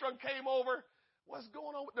 Scott Sistrom came over. What's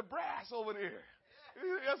going on with the brass over there?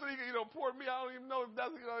 That's what he, you know, poor me. I don't even know if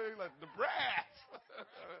that's, you know, like the brass.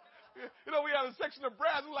 You know, we had a section of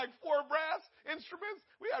brass. It was like 4 brass instruments.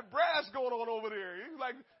 We had brass going on over there. He's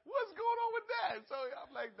like, what's going on with that? So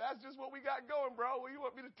I'm like, that's just what we got going, bro. What do you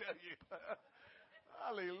want me to tell you?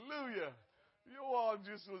 Hallelujah. You all was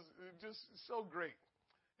just so great.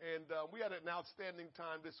 And we had an outstanding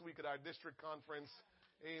time this week at our district conference.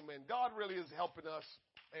 Amen. God really is helping us.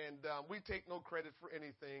 And we take no credit for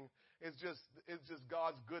anything. It's just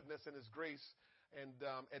God's goodness and His grace. And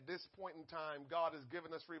at this point in time, God has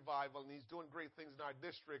given us revival, and He's doing great things in our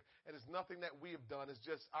district. And it's nothing that we have done. It's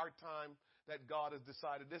just our time that God has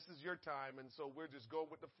decided this is your time. And so we're just going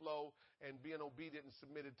with the flow and being obedient and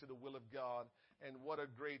submitted to the will of God. And what a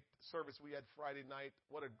great service we had Friday night.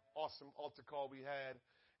 What an awesome altar call we had.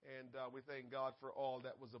 And we thank God for all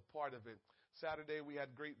that was a part of it. Saturday, we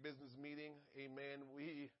had a great business meeting. Amen.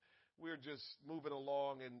 We're just moving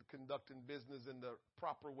along and conducting business in the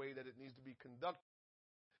proper way that it needs to be conducted.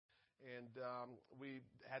 And we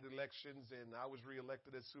had elections, and I was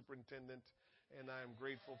reelected as superintendent, and I am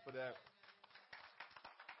grateful for that.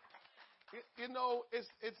 You know,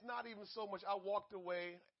 it's not even so much. I walked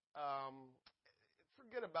away.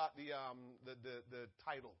 Forget about the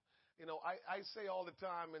title. You know, I say all the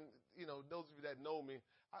time, and, you know, those of you that know me,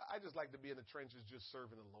 I just like to be in the trenches just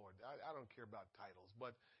serving the Lord. I don't care about titles.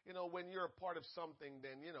 But, you know, when you're a part of something,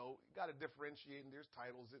 then, you know, you got to differentiate, and there's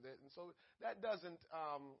titles in it. And so that doesn't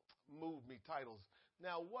move me, titles.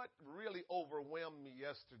 Now, what really overwhelmed me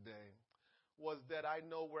yesterday was that I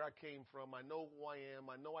know where I came from. I know who I am.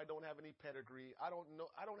 I know I don't have any pedigree. I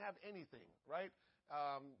don't have anything, right?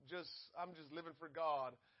 I'm just living for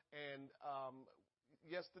God. And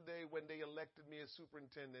yesterday when they elected me as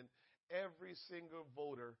superintendent, every single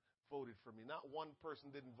voter voted for me. Not one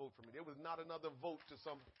person didn't vote for me. There was not another vote to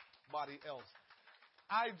somebody else.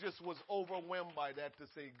 I just was overwhelmed by that to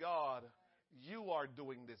say, God, you are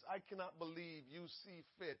doing this. I cannot believe you see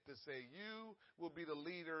fit to say you will be the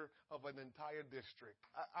leader of an entire district.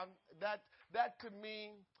 That to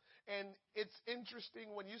me, And it's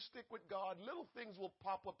interesting when you stick with God, little things will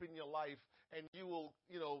pop up in your life and you will,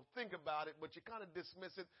 think about it, but you kind of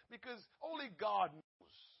dismiss it because only God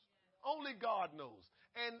knows. Only God knows.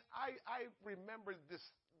 And I remember this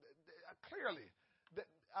clearly. That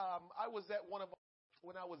I was at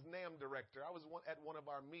when I was NAM director, I was at one of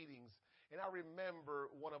our meetings, and I remember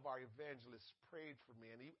one of our evangelists prayed for me.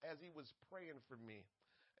 And as he was praying for me,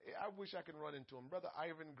 I wish I could run into him, Brother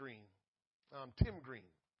Ivan Green, Tim Green.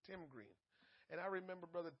 And I remember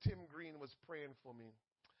Brother Tim Green was praying for me,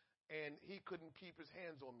 and he couldn't keep his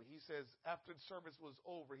hands on me. He says, after the service was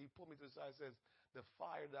over, he pulled me to the side and says, the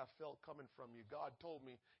fire that I felt coming from you, God told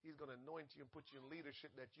me he's going to anoint you and put you in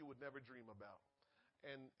leadership that you would never dream about.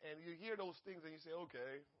 And you hear those things and you say,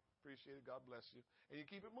 okay, appreciate it, God bless you. And you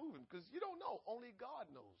keep it moving because you don't know. Only God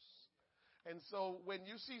knows. And so when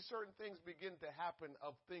you see certain things begin to happen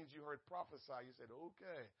of things you heard prophesy, you said,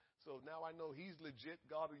 okay, so now I know he's legit.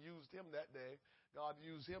 God used him that day. God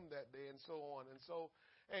used him that day and so on. And so,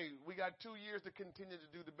 hey, we got 2 years to continue to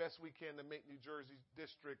do the best we can to make New Jersey's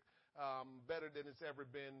district better than it's ever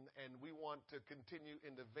been. And we want to continue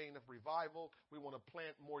in the vein of revival. We want to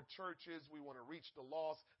plant more churches. We want to reach the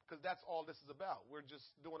lost because that's all this is about. We're just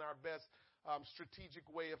doing our best strategic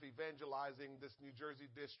way of evangelizing this New Jersey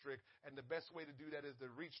district. And the best way to do that is to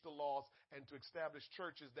reach the lost and to establish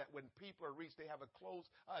churches that when people are reached, they have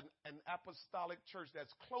an apostolic church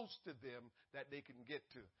that's close to them that they can get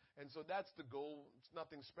to. And so that's the goal. It's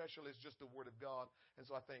nothing special. It's just the word of God. And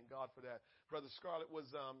so I thank God for that. Brother Scarlett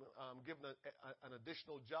was given an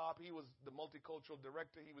additional job. He was the multicultural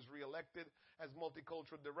director. He was reelected as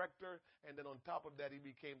multicultural director. And then on top of that, he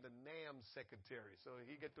became the NAM secretary. So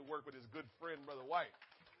he get to work with his good friend, Brother White.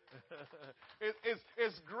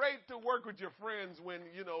 It's great to work with your friends when,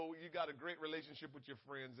 you got a great relationship with your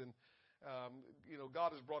friends. And,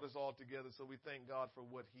 God has brought us all together. So we thank God for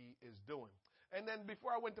what he is doing. And then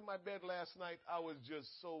before I went to my bed last night, I was just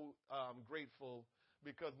so grateful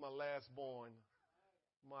because my last born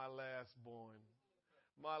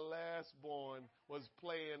was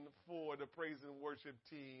playing for the praise and worship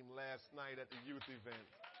team last night at the youth event.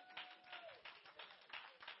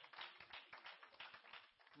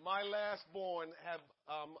 My last born have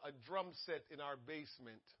a drum set in our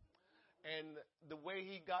basement. And the way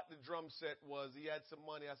he got the drum set was he had some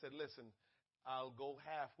money. I said, listen, I'll go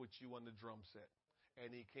half with you on the drum set.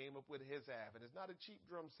 And he came up with his half. And it's not a cheap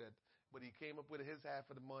drum set, but he came up with his half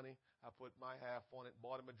of the money. I put my half on it,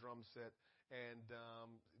 bought him a drum set. And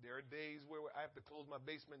there are days where I have to close my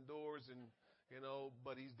basement doors and,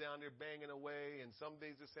 but he's down there banging away. And some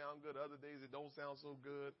days it sound good. Other days it don't sound so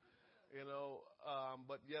good.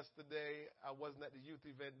 But yesterday I wasn't at the youth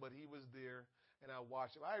event, but he was there and I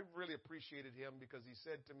watched him. I really appreciated him because he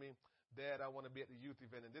said to me, Dad, I want to be at the youth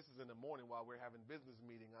event. And this is in the morning while we're having business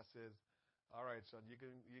meeting. I says, all right, son, you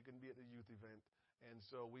can be at the youth event. And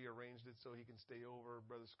so we arranged it so he can stay over.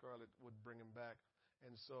 Brother Scarlett would bring him back.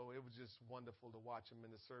 And so it was just wonderful to watch him in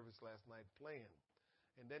the service last night playing.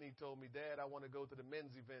 And then he told me, Dad, I want to go to the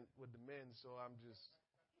men's event with the men. So I'm just,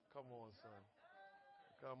 come on, son.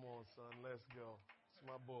 Come on, son. Let's go. It's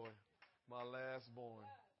my boy, my last born.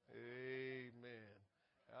 Amen.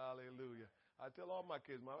 Hallelujah. I tell all my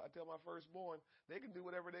kids, I tell my firstborn, they can do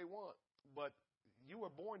whatever they want, but you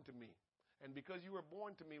were born to me. And because you were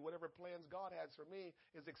born to me, whatever plans God has for me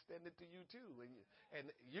is extended to you too.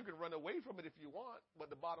 And you can run away from it if you want,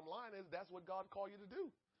 but the bottom line is that's what God called you to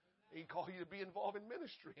do. He called you to be involved in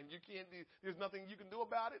ministry, and there's nothing you can do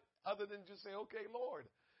about it other than just say, okay, Lord.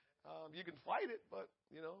 You can fight it, but,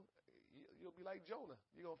 you'll be like Jonah.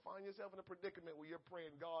 You're going to find yourself in a predicament where you're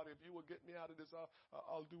praying, God, if you will get me out of this,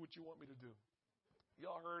 I'll do what you want me to do.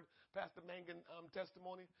 Y'all heard Pastor Mangan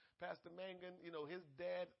testimony? Pastor Mangan, his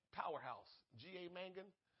dad, powerhouse, G.A. Mangan.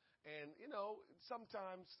 And,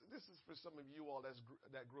 sometimes, this is for some of you all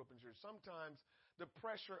that grew up in church, sometimes the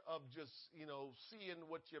pressure of just, seeing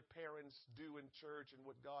what your parents do in church and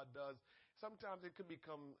what God does, sometimes it could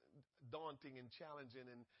become daunting and challenging.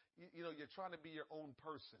 And, you're trying to be your own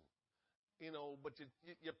person, but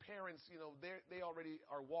your parents, they already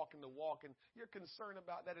are walking the walk and you're concerned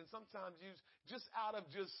about that. And sometimes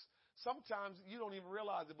sometimes you don't even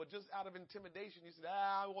realize it, but just out of intimidation, you say,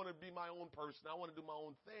 I want to be my own person. I want to do my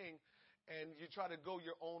own thing. And you try to go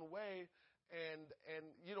your own way. And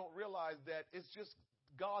you don't realize that it's just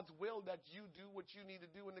God's will that you do what you need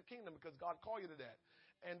to do in the kingdom because God called you to that.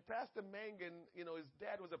 And Pastor Mangan, his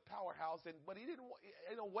dad was a powerhouse, but he didn't,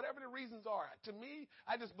 whatever the reasons are. To me,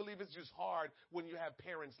 I just believe it's just hard when you have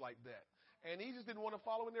parents like that. And he just didn't want to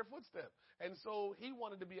follow in their footsteps. And so he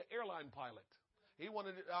wanted to be an airline pilot. He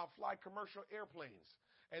wanted to fly commercial airplanes.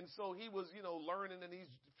 And so he was, learning, and he's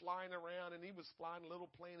flying around, and he was flying a little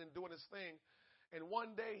plane and doing his thing. And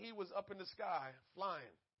one day he was up in the sky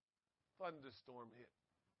flying. Thunderstorm hit.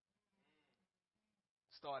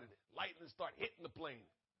 Lightning started hitting the plane.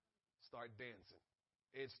 Started dancing.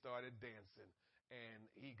 It started dancing. And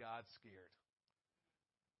he got scared.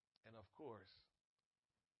 And of course,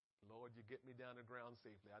 Lord, you get me down to ground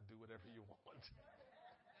safely. I'll do whatever you want.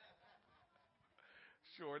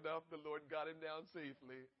 Sure enough, the Lord got him down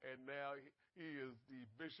safely, and now he is the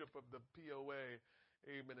bishop of the POA.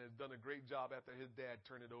 Amen. Has done a great job after his dad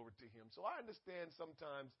turned it over to him. So I understand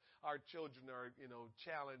sometimes our children are,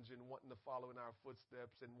 challenged and wanting to follow in our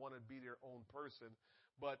footsteps and want to be their own person.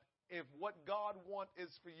 But if what God wants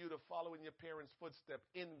is for you to follow in your parents' footsteps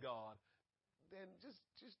in God, then just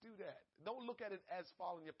do that. Don't look at it as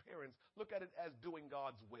following your parents. Look at it as doing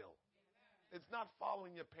God's will. It's not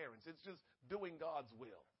following your parents. It's just doing God's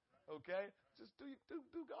will. Okay? Just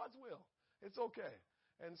do God's will. It's okay.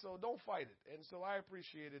 And so don't fight it. And so I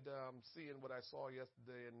appreciated seeing what I saw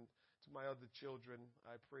yesterday. And to my other children,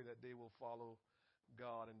 I pray that they will follow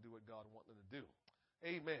God and do what God wants them to do.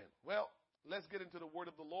 Amen. Well, let's get into the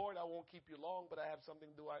word of the Lord. I won't keep you long, but I have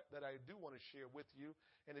something that I do want to share with you.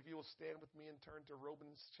 And if you will stand with me and turn to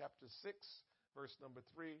Romans chapter 6, verse number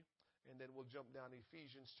 3. And then we'll jump down to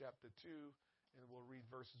Ephesians chapter 2, and we'll read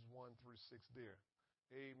verses 1 through 6 there.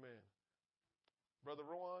 Amen. Brother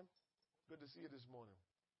Rohan, good to see you this morning.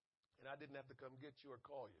 And I didn't have to come get you or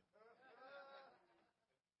call you.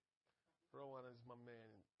 Rohan is my man.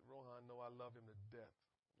 Rohan, know I love him to death.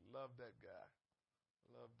 Love that guy.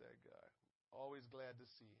 Love that guy. Always glad to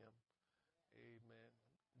see him. Amen.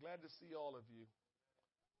 Glad to see all of you.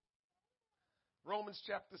 Romans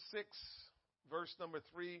chapter 6, verse number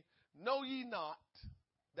 3. Know ye not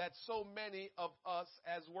that so many of us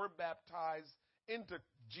as were baptized into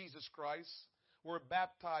Jesus Christ were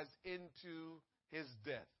baptized into his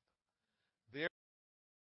death?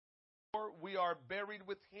 Therefore we are buried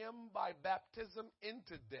with him by baptism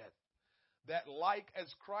into death, that like as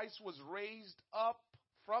Christ was raised up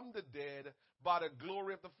from the dead by the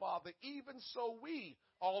glory of the Father, even so we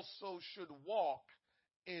also should walk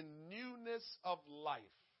in newness of life.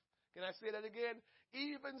 Can I say that again?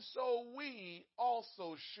 Even so we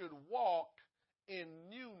also should walk in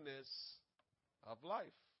newness of life.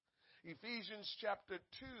 Ephesians chapter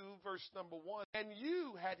 2, verse number 1. And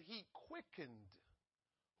you had he quickened,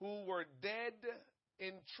 who were dead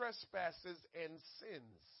in trespasses and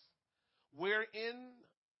sins, wherein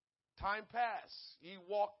time past ye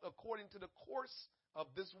walked according to the course of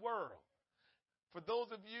this world. For those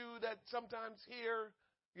of you that sometimes hear,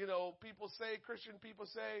 people say, Christian people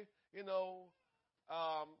say,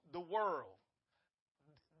 the world.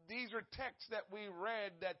 These are texts that we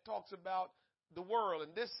read that talks about the world.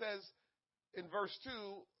 And this says in verse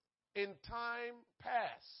 2, in time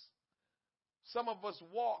past, some of us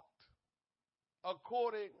walked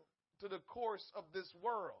according to the course of this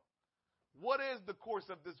world. What is the course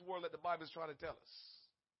of this world that the Bible is trying to tell us?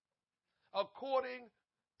 According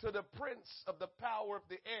to the prince of the power of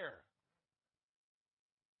the air.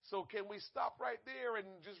 So can we stop right there and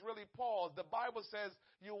just really pause? The Bible says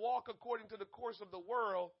you walk according to the course of the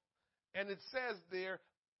world, and it says there,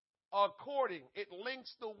 according, it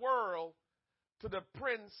links the world to the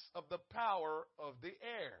prince of the power of the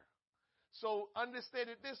air. So understand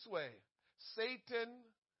it this way. Satan,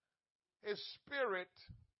 his spirit,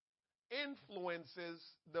 influences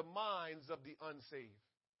the minds of the unsaved.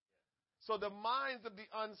 So the minds of the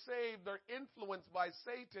unsaved are influenced by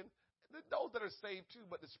Satan. Those that are saved too,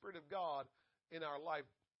 but the Spirit of God in our life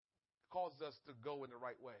causes us to go in the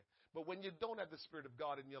right way. But when you don't have the Spirit of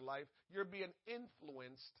God in your life, you're being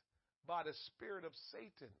influenced by the spirit of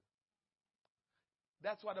Satan.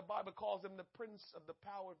 That's why the Bible calls him the prince of the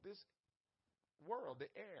power of this world,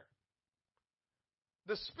 the air.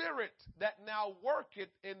 The spirit that now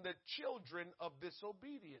worketh in the children of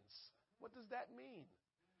disobedience. What does that mean?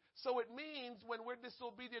 So it means when we're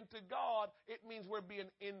disobedient to God, it means we're being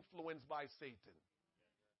influenced by Satan.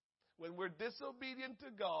 When we're disobedient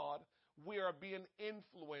to God, we are being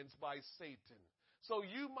influenced by Satan. So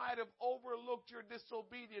you might have overlooked your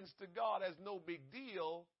disobedience to God as no big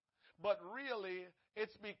deal, but really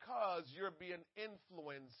it's because you're being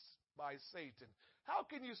influenced by Satan. How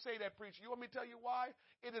can you say that, preacher? You want me to tell you why?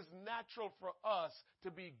 It is natural for us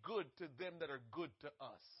to be good to them that are good to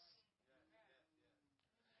us.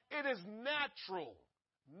 It is natural.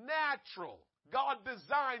 Natural. God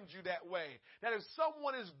designed you that way. That if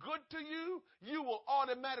someone is good to you, you will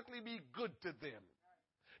automatically be good to them.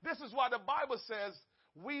 This is why the Bible says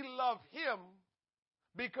we love him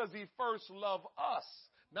because he first loved us.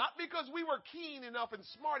 Not because we were keen enough and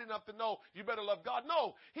smart enough to know you better love God.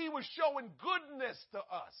 No, he was showing goodness to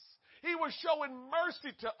us. He was showing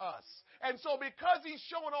mercy to us. And so because he's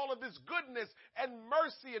showing all of this goodness and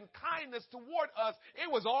mercy and kindness toward us, it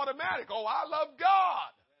was automatic. Oh, I love God.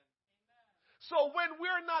 So when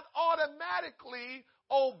we're not automatically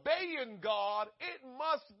obeying God, it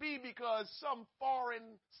must be because some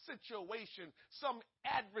foreign situation, some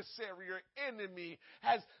adversary or enemy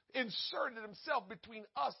has inserted himself between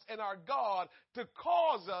us and our God to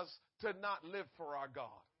cause us to not live for our God.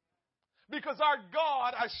 Because our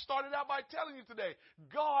God, I started out by telling you today,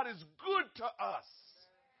 God is good to us.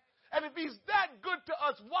 And if he's that good to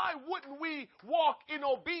us, why wouldn't we walk in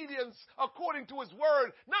obedience according to his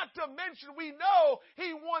word? Not to mention we know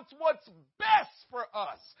he wants what's best for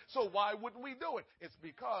us. So why wouldn't we do it? It's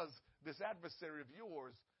because this adversary of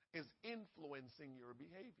yours is influencing your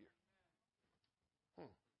behavior.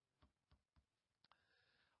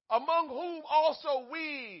 Among whom also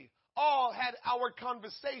we all had our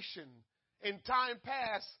conversation in time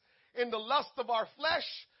past in the lust of our flesh,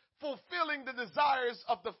 fulfilling the desires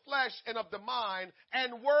of the flesh and of the mind,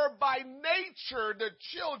 and were by nature the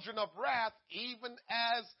children of wrath, even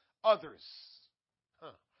as others.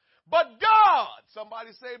 But God,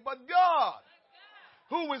 somebody say, but God,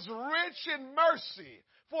 who is rich in mercy,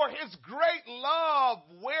 for his great love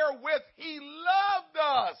wherewith he loved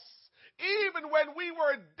us, even when we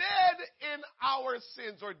were dead in our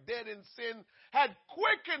sins, or dead in sin, had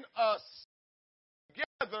quickened us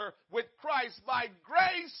together with Christ. By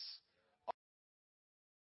grace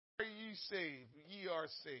are ye are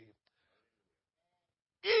saved.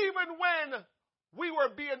 Even when we were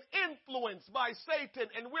being influenced by Satan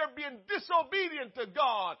and we're being disobedient to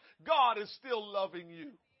God, God is still loving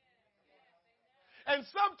you. And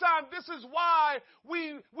sometimes this is why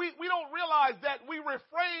we don't realize that we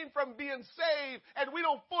refrain from being saved and we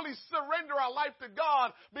don't fully surrender our life to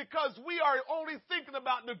God, because we are only thinking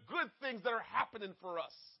about the good things that are happening for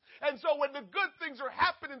us. And so when the good things are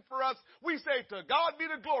happening for us, we say, to God be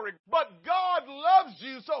the glory. But God loves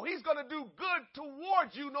you, so he's going to do good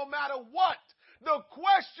towards you no matter what. The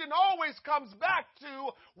question always comes back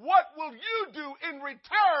to, what will you do in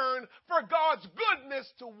return for God's goodness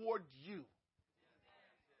toward you?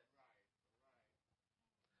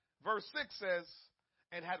 Verse 6 says,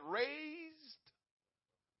 and had raised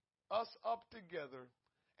us up together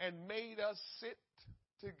and made us sit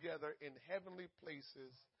together in heavenly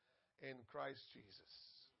places in Christ Jesus.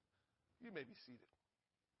 You may be seated.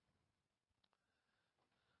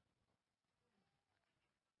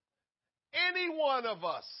 Any one of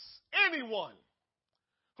us, anyone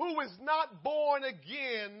who is not born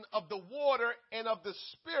again of the water and of the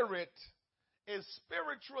Spirit is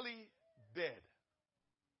spiritually dead.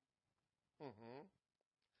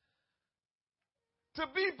 To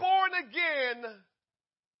be born again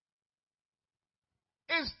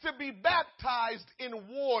is to be baptized in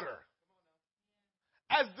water,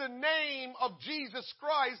 as the name of Jesus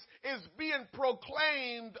Christ is being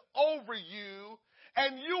proclaimed over you,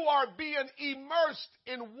 and you are being immersed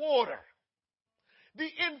in water. The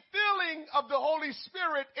infilling of the Holy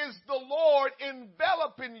Spirit is the Lord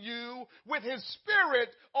enveloping you with his Spirit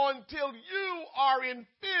until you are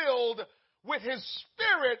infilled with his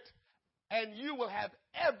Spirit, and you will have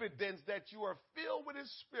evidence that you are filled with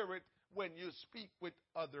his Spirit when you speak with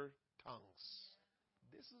other tongues.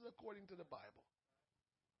 This is according to the Bible.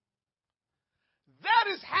 That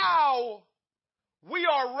is how we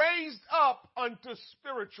are raised up unto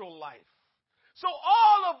spiritual life. So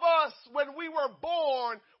all of us, when we were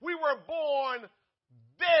born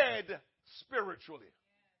dead spiritually.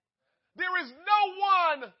 There is no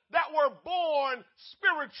one that were born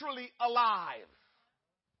spiritually alive.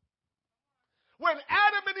 When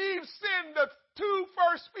Adam and Eve sinned, the two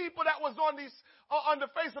first people that was on the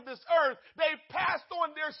face of this earth, they passed on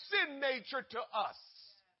their sin nature to us.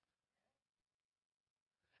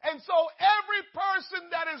 And so every person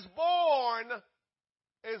that is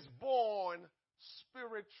born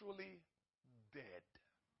spiritually dead.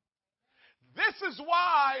 This is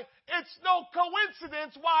why it's no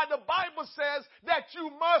coincidence why the Bible says that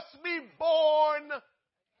you must be born.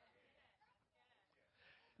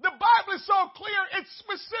 The Bible is so clear, it's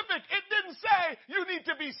specific. It didn't say you need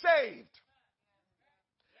to be saved.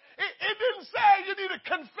 It didn't say you need to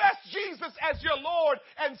confess Jesus as your Lord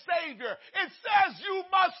and Savior. It says you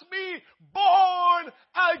must be born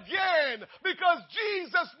again, because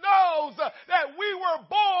Jesus knows that we were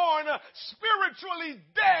born spiritually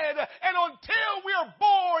dead, and until we are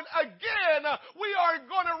born again, we are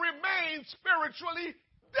going to remain spiritually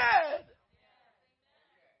dead.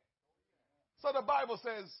 So the Bible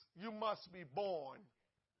says you must be born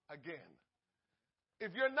again.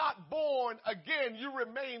 If you're not born again, you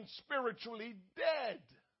remain spiritually dead.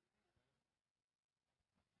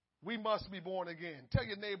 We must be born again. Tell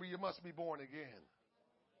your neighbor you must be born again.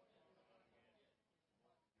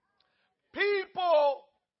 People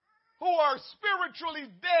who are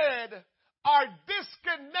spiritually dead are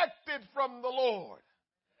disconnected from the Lord.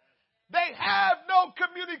 They have no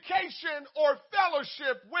communication or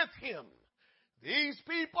fellowship with Him. These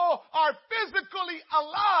people are physically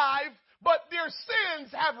alive, but their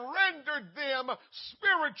sins have rendered them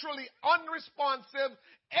spiritually unresponsive,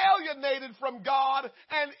 alienated from God,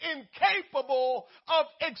 and incapable of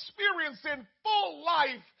experiencing full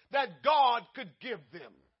life that God could give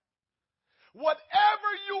them. Whatever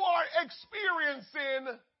you are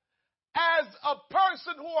experiencing as a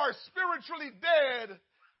person who are spiritually dead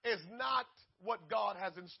is not what God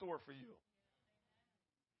has in store for you.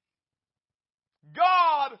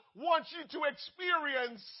 God wants you to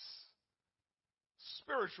experience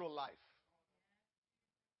spiritual life.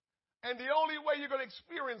 And the only way you're going to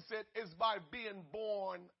experience it is by being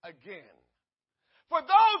born again. For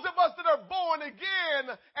those of us that are born again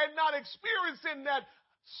and not experiencing that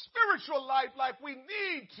spiritual life like we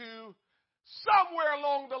need to, somewhere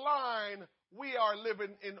along the line, we are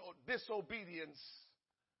living in disobedience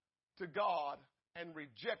to God and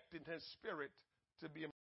rejecting His Spirit to be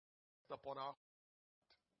upon our heart.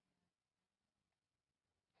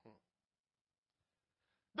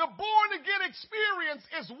 The born-again experience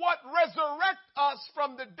is what resurrects us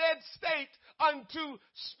from the dead state unto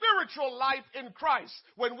spiritual life in Christ.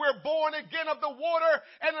 When we're born again of the water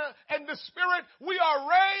and the Spirit, we are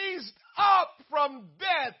raised up from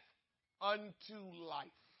death unto life.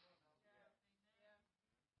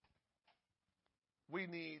 We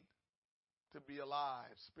need to be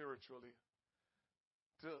alive spiritually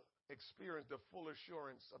to experience the full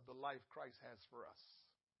assurance of the life Christ has for us.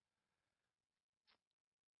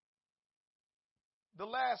 The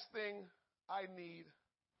last thing I need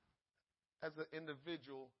as an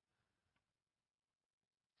individual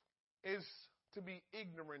is to be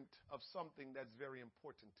ignorant of something that's very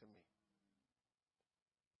important to me.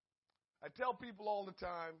 I tell people all the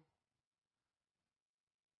time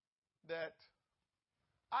that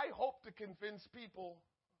I hope to convince people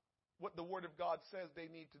what the Word of God says they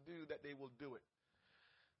need to do, that they will do it.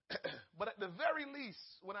 But at the very least,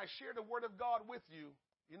 when I share the Word of God with you,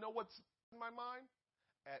 you know what's in my mind?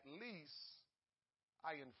 At least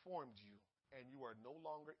I informed you and you are no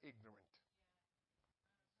longer ignorant.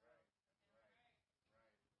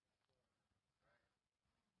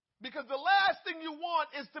 Because the last thing you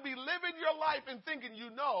want is to be living your life and thinking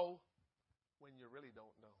you know when you really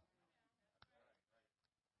don't know.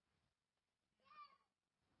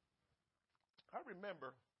 I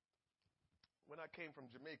remember when I came from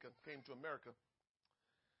Jamaica, came to America,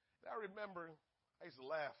 I remember I used to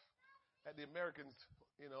laugh at the Americans,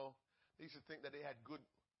 you know, they used to think that they had good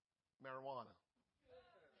marijuana.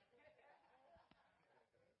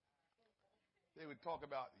 They would talk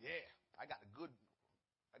about, yeah, I got the good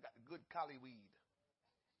Cali weed.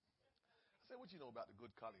 I said, what you know about the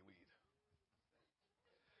good Cali weed?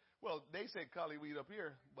 Well, they say Cali weed up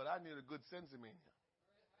here, but I knew the good Sensimania.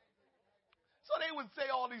 So they would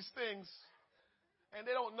say all these things, and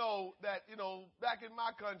they don't know that, you know, back in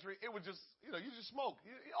my country, it was just, you know, you just smoke.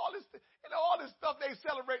 All this stuff they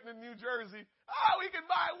celebrating in New Jersey. Oh, we can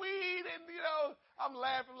buy weed, and, you know, I'm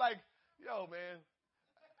laughing like, yo, man.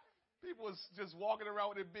 People was just walking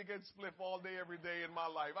around with a big head spliff all day, every day in my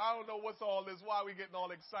life. I don't know what's all this, why we getting all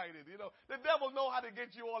excited. You know, the devil know how to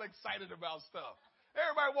get you all excited about stuff.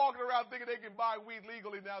 Everybody walking around thinking they can buy weed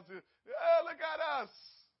legally now to, oh, look at us.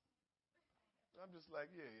 I'm just like,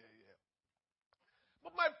 yeah.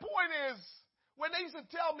 But my point is, when they used to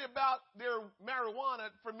tell me about their marijuana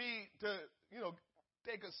for me to, you know,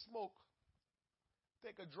 take a smoke,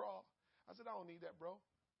 take a draw, I said, I don't need that, bro.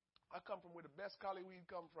 I come from where the best Cali weed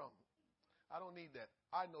come from. I don't need that.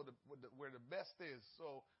 I know where the best is,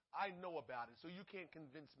 so I know about it. So you can't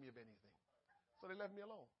convince me of anything. So they left me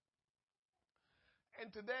alone. And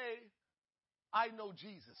today, I know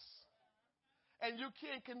Jesus. And you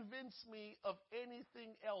can't convince me of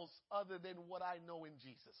anything else other than what I know in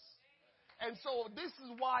Jesus. And so this is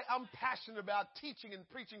why I'm passionate about teaching and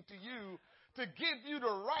preaching to you, to give you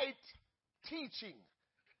the right teaching,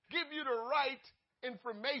 give you the right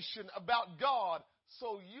information about God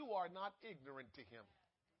so you are not ignorant to Him.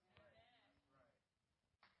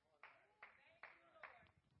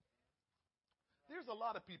 There's a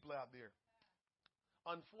lot of people out there,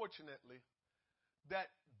 unfortunately, that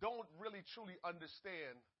don't really truly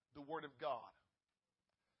understand the Word of God.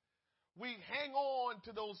 We hang on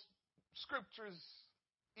to those scriptures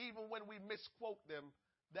even when we misquote them,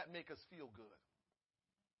 that make us feel good.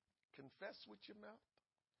 Confess with your mouth,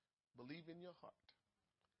 believe in your heart.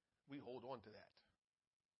 We hold on to that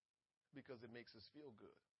because it makes us feel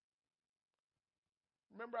good.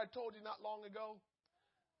 Remember I told you not long ago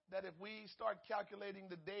that if we start calculating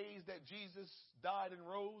the days that Jesus died and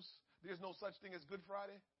rose, there's no such thing as Good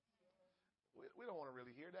Friday? We don't want to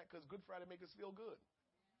really hear that because Good Friday makes us feel good.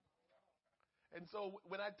 And so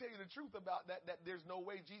when I tell you the truth about that there's no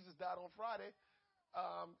way Jesus died on Friday,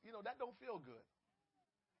 that don't feel good.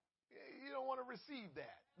 You don't want to receive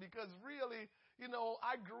that because really,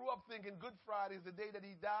 I grew up thinking Good Friday is the day that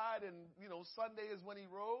he died and, Sunday is when he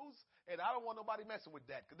rose. And I don't want nobody messing with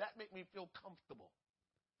that because that make me feel comfortable.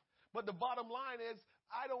 But the bottom line is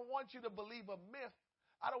I don't want you to believe a myth.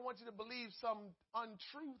 I don't want you to believe some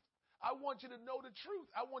untruth. I want you to know the truth.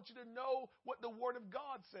 I want you to know what the Word of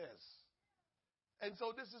God says. And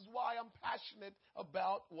so this is why I'm passionate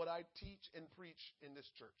about what I teach and preach in this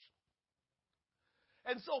church.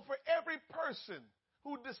 And so for every person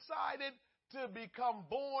who decided to become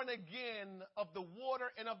born again of the water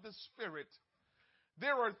and of the Spirit,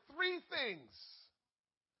 there are three things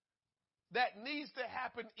that needs to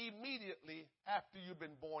happen immediately after you've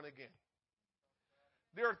been born again.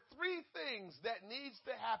 There are three things that needs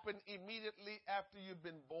to happen immediately after you've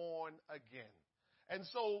been born again. And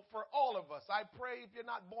so for all of us, I pray if you're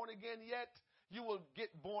not born again yet, you will get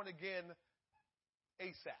born again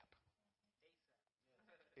ASAP.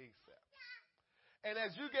 ASAP. And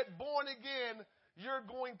as you get born again, you're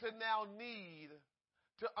going to now need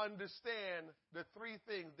to understand the three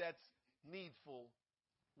things that's needful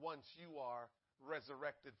once you are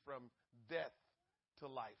resurrected from death to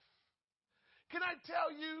life. Can I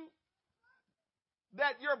tell you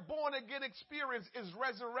that your born again experience is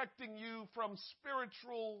resurrecting you from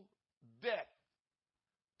spiritual death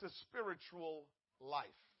to spiritual life?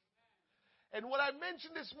 And what I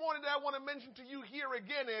mentioned this morning that I want to mention to you here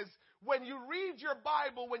again is when you read your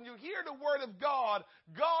Bible, when you hear the Word of God,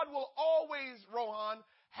 God will always, Rohan,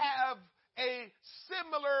 have a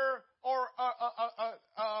similar or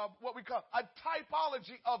what we call a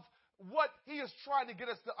typology of what He is trying to get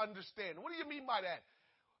us to understand. What do you mean by that?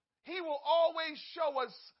 He will always show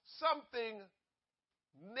us something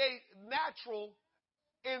natural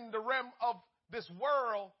in the realm of this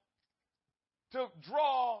world to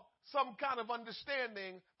draw some kind of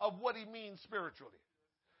understanding of what He means spiritually.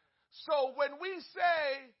 So when we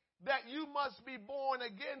say that you must be born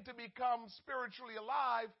again to become spiritually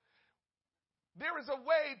alive, there is a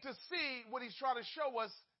way to see what He's trying to show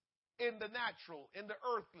us in the natural, in the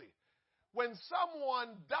earthly. When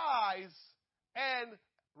someone dies and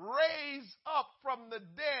raised up from the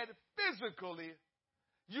dead physically,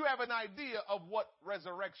 you have an idea of what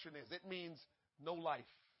resurrection is. It means no life.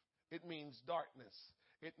 It means darkness.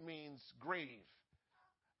 It means grave.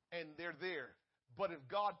 And they're there. But if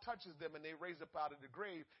God touches them and they raise up out of the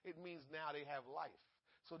grave, it means now they have life.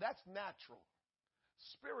 So that's natural.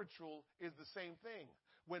 Spiritual is the same thing.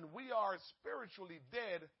 When we are spiritually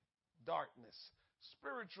dead, darkness.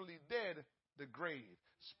 Spiritually dead, the grave.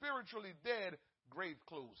 Spiritually dead, grave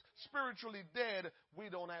clothes. Spiritually dead,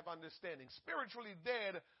 we don't have understanding. Spiritually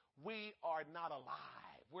dead, we are not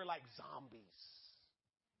alive. We're like zombies.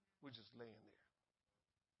 We're just laying there.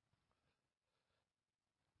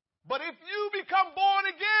 But if you become born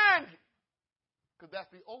again, because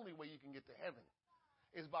that's the only way you can get to heaven,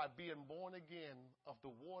 is by being born again of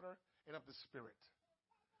the water and of the Spirit.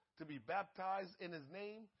 To be baptized in His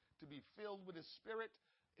name, to be filled with His Spirit,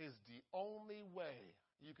 is the only way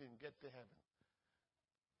you can get to heaven.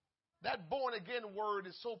 That born again word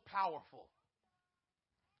is so powerful.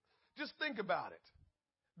 Just think about it.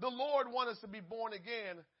 The Lord wants us to be born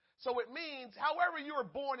again. So it means, however you are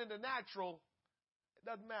born in the natural, it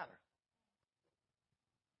doesn't matter.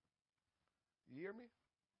 You hear me?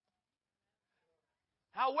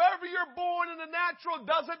 However you're born in the natural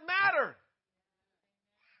doesn't matter.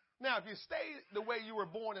 Now, if you stay the way you were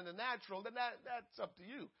born in the natural, then that's up to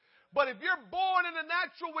you. But if you're born in the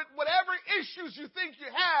natural with whatever issues you think you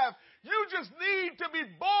have, you just need to be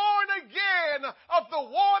born again of the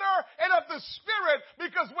water and of the Spirit,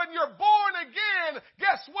 because when you're born again,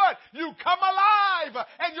 guess what? You come alive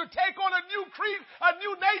and you take on a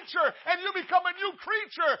new nature, and you become a new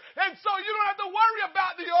creature. And so you don't have to worry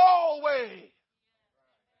about the old way.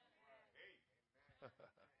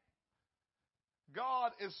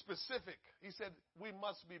 God is specific. He said we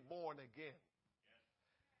must be born again.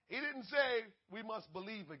 He didn't say we must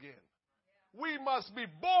believe again. We must be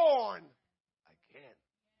born again.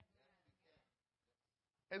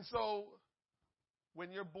 And so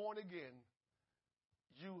when you're born again,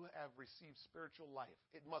 you have received spiritual life.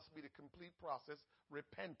 It must be the complete process.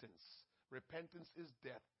 Repentance. Repentance is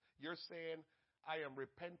death. You're saying, I am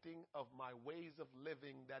repenting of my ways of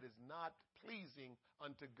living that is not pleasing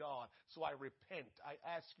unto God. So I repent. I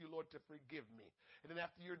ask you, Lord, to forgive me. And then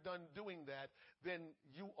after you're done doing that, then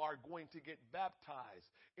you are going to get baptized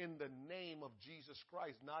in the name of Jesus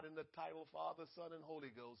Christ, not in the title Father, Son, and Holy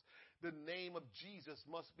Ghost. The name of Jesus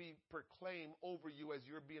must be proclaimed over you as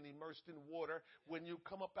you're being immersed in water. When you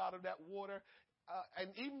come up out of that water, and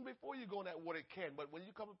even before you go in that water, it can. But when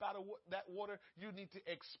you come up out of that water, you need to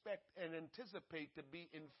expect and anticipate to be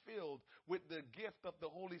infilled with the gift of the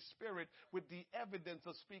Holy Spirit, with the evidence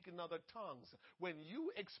of speaking other tongues. When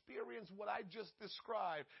you experience what I just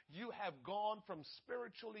described, you have gone from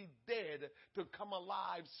spiritually dead to come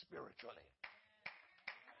alive spiritually.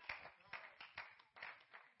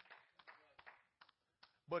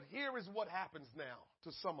 But here is what happens now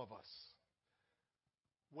to some of us.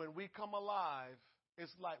 When we come alive,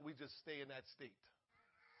 it's like we just stay in that state.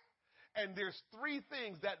 And there's three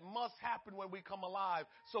things that must happen when we come alive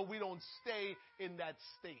so we don't stay in that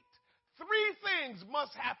state. Three things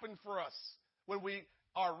must happen for us when we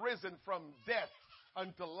are risen from death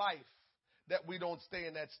unto life, that we don't stay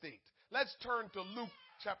in that state. Let's turn to Luke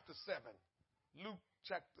chapter 7. Luke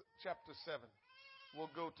chapter 7.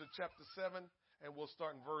 We'll go to chapter 7 and we'll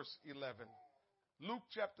start in verse 11. Luke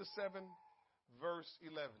chapter 7. Verse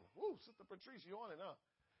 11. Woo, Sister Patrice, you on it, huh?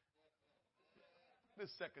 This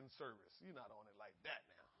second service. You're not on it like that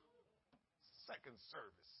now. Second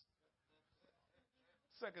service.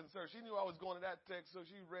 Second service. She knew I was going to that text, so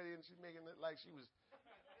she's ready and she's making it like she was.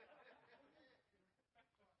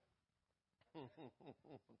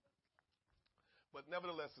 But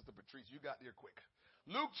nevertheless, Sister Patrice, you got there quick.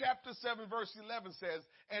 Luke chapter 7, verse 11 says,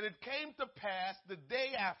 and it came to pass the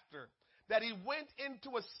day after that he went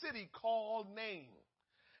into a city called Nain,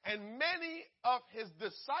 and many of his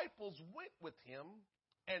disciples went with him,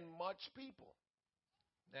 and much people.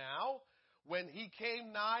 Now, when he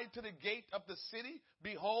came nigh to the gate of the city,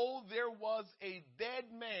 behold, there was a dead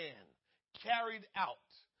man carried out,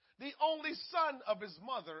 the only son of his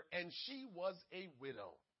mother, and she was a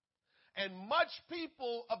widow. And much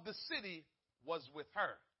people of the city was with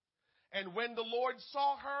her. And when the Lord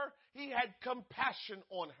saw her, he had compassion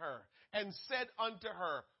on her and said unto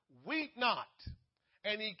her, weep not.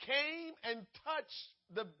 And he came and touched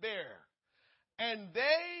the bier. And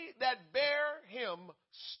they that bare him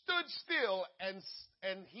stood still, and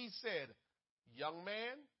he said, young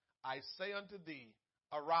man, I say unto thee,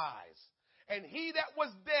 arise. And he that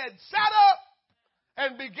was dead sat up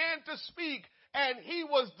and began to speak, and he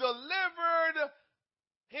was delivered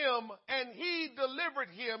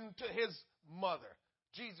him to his mother.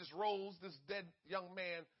 Jesus rose this dead young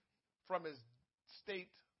man from his state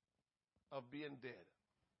of being dead.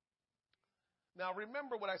 Now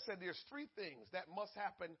remember what I said, there's three things that must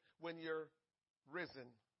happen when you're risen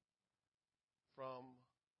from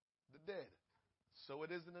the dead. So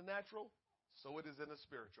it is in the natural, so it is in the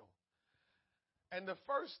spiritual. And the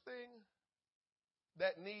first thing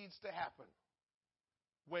that needs to happen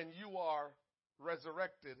when you are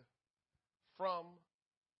resurrected from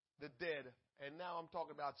the dead, and now I'm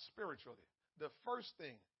talking about spiritually, the first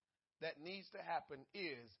thing that needs to happen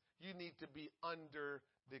is you need to be under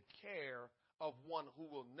the care of one who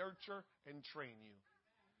will nurture and train you.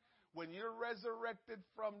 When you're resurrected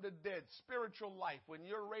from the dead, spiritual life, when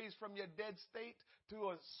you're raised from your dead state to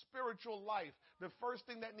a spiritual life, the first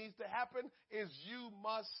thing that needs to happen is you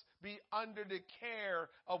must be under the care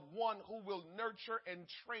of one who will nurture and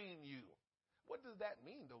train you. What does that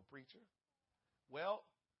mean, though, preacher? Well,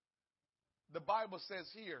 the Bible says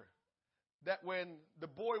here that when the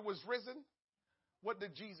boy was risen, what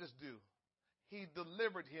did Jesus do? He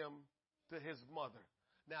delivered him to his mother.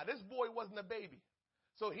 Now, this boy wasn't a baby,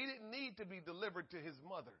 so he didn't need to be delivered to his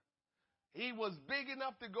mother. He was big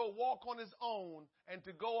enough to go walk on his own and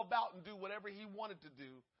to go about and do whatever he wanted to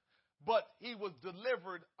do, but he was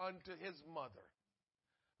delivered unto his mother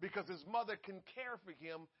because his mother can care for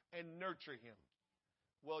him and nurture him.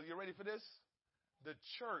 Well, you ready for this? The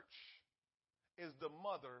church is the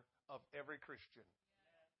mother of every Christian.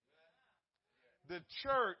 The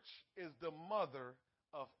church is the mother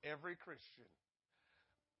of every Christian.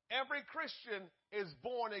 Every Christian is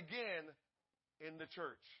born again in the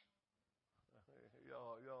church.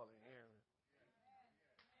 Y'all ain't hearing me.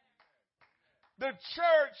 The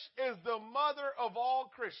church is the mother of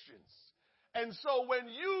all Christians. And so when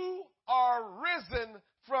you are risen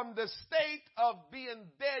from the state of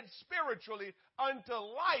being dead spiritually unto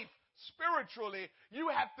life spiritually, you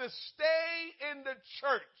have to stay in the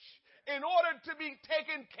church in order to be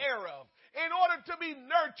taken care of, in order to be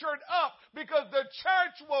nurtured up, because the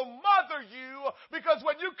church will mother you. Because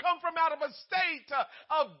when you come from out of a state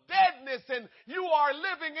of deadness and you are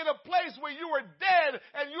living in a place where you are dead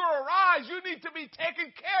and you arise, you need to be taken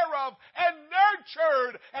care of and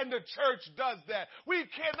nurtured. And the church does that. We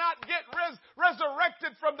cannot get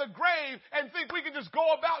resurrected from the grave and think we can just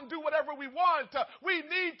go about and do whatever we want. We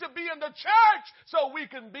need to be in the church so we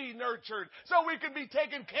can be nurtured, so we can be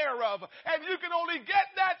taken care of. And you can only get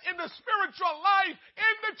that in the spiritual life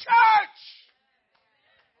in the church.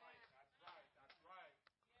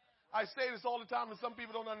 I say this all the time and some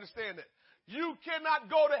people don't understand it. You cannot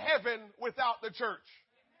go to heaven without the church.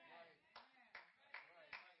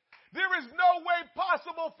 There is no way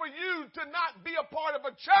possible for you to not be a part of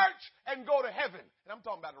a church and go to heaven. And I'm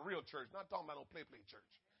talking about a real church, not talking about no play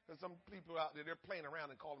church. Because some people out there, they're playing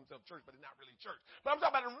around and call themselves church, but they're not really church. But I'm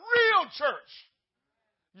talking about a real church.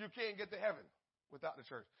 You can't get to heaven without the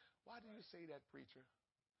church. Why do you say that, preacher?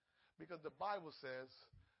 Because the Bible says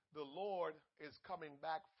the Lord is coming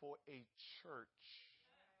back for a church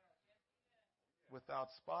without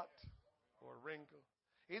spot or wrinkle.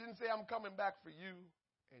 He didn't say, I'm coming back for you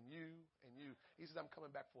and you and you. He said, I'm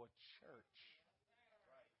coming back for a church.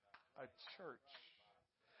 A church.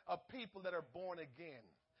 A people that are born again.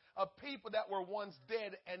 A people that were once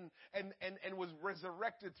dead and was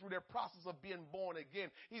resurrected through their process of being born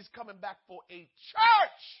again. He's coming back for a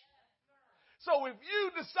church. So if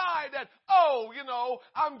you decide that,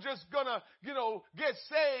 I'm just going to, get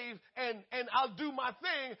saved and I'll do my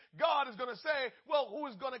thing, God is going to say, well, who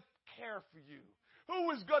is going to care for you?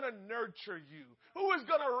 Who is going to nurture you? Who is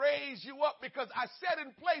going to raise you up? Because I set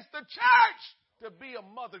in place the church to be a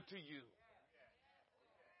mother to you.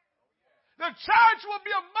 The church will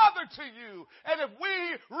be a mother to you. And if we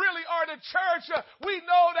really are the church, we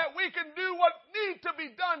know that we can do what needs to be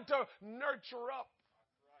done to nurture up,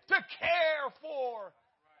 to care for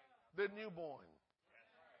the newborn.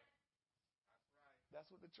 That's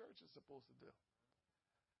what the church is supposed to do.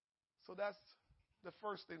 So that's the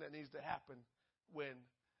first thing that needs to happen when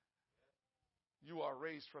you are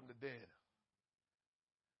raised from the dead.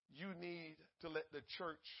 You need to let the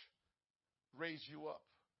church raise you up,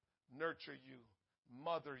 nurture you,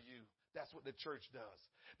 mother you. That's what the church does.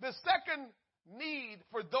 The second need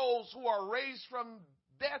for those who are raised from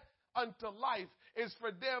death unto life is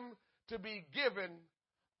for them to be given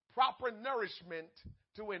proper nourishment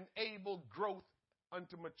to enable growth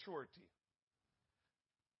unto maturity.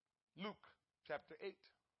 Luke chapter 8.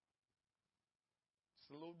 It's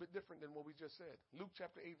a little bit different than what we just said. Luke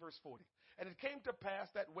chapter 8, verse 40. And it came to pass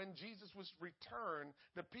that when Jesus was returned,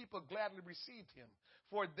 the people gladly received him,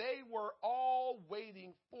 for they were all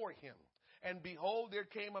waiting for him. And behold, there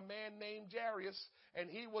came a man named Jairus, and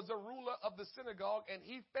he was a ruler of the synagogue, and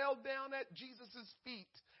he fell down at Jesus' feet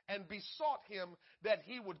and besought him that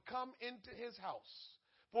he would come into his house.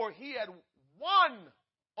 For he had one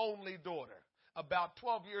only daughter, about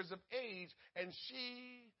 12 years of age, and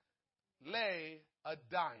she lay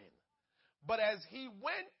a-dying. But as he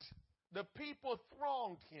went, the people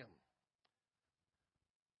thronged him.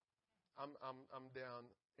 I'm down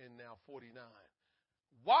in now 49.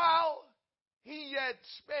 While he yet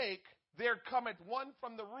spake, there cometh one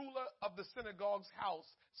from the ruler of the synagogue's house,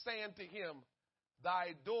 saying to him,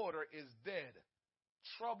 Thy daughter is dead.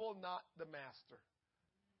 Trouble not the master.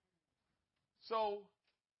 So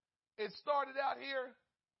it started out here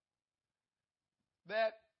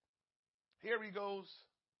that here he goes.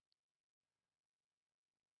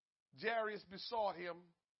 Jairus besought him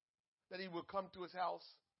that he would come to his house.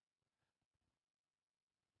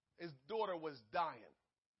 His daughter was dying.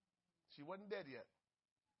 She wasn't dead yet.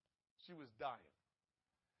 She was dying.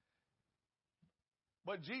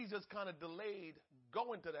 But Jesus kind of delayed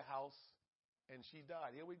going to the house, and she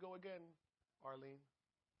died. Here we go again, Arlene.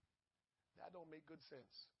 That don't make good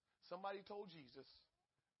sense. Somebody told Jesus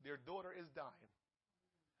their daughter is dying,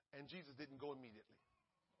 and Jesus didn't go immediately.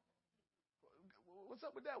 What's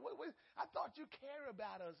up with that? I thought you care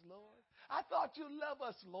about us, Lord. I thought you love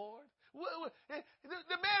us, Lord.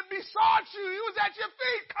 The man besought you. He was at your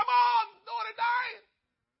feet. Come on, daughter dying.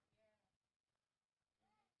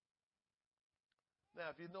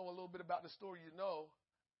 Now, if you know a little bit about the story, you know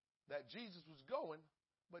that Jesus was going,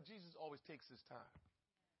 but Jesus always takes his time.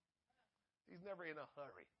 He's never in a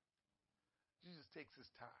hurry. Jesus takes his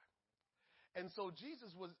time. And so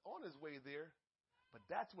Jesus was on his way there, but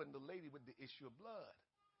that's when the lady with the issue of blood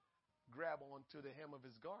grabbed onto the hem of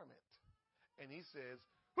his garment. And he says,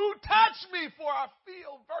 Who touched me? For I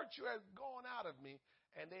feel virtue has gone out of me.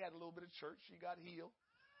 And they had a little bit of church. She got healed.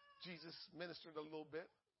 Jesus ministered a little bit.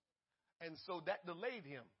 And so that delayed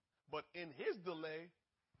him. But in his delay,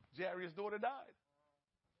 Jairus' daughter died.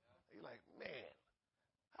 You're like, man,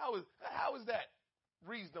 how is that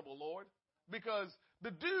reasonable, Lord? Because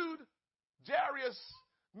the dude, Jairus,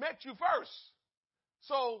 met you first.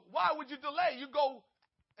 So why would you delay? You go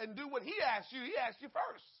and do what he asked you. He asked you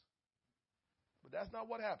first. But that's not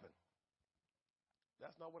what happened.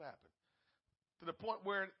 That's not what happened. To the point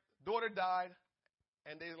where daughter died,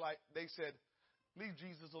 and they said, leave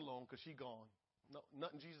Jesus alone because she gone. No,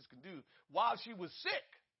 nothing Jesus can do. While she was sick,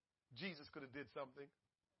 Jesus could have did something.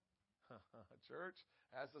 Church,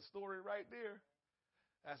 that's a story right there.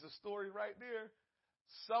 That's a story right there.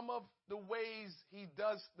 Some of the ways he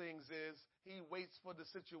does things is he waits for the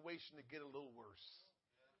situation to get a little worse.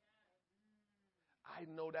 I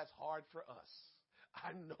know that's hard for us.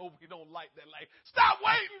 I know we don't like that. Like, stop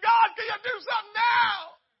waiting, God. Can you do something now?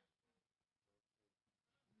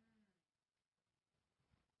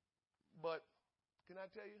 But can I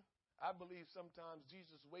tell you, I believe sometimes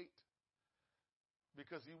Jesus waits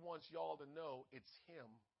because he wants y'all to know it's him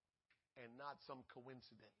and not some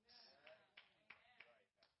coincidence.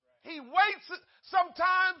 He waits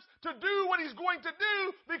sometimes to do what he's going to do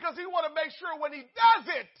because he wants to make sure when he does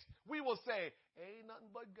it, we will say, ain't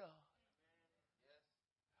nothing but God.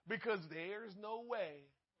 Because there's no way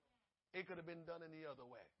it could have been done any other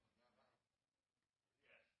way.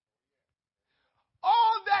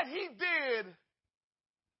 All that he did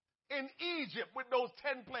in Egypt with those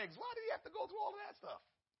 10 plagues, why did he have to go through all of that stuff?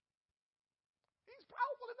 He's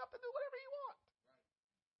powerful enough to do whatever he wants.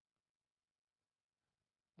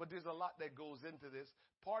 But there's a lot that goes into this.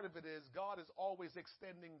 Part of it is God is always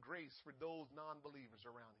extending grace for those non-believers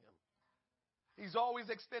around him. He's always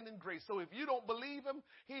extending grace. So if you don't believe him,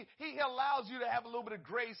 he allows you to have a little bit of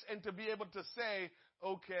grace and to be able to say,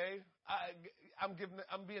 okay, I'm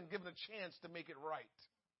being given a chance to make it right.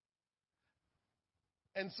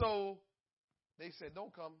 And so they said,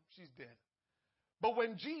 don't come, she's dead. But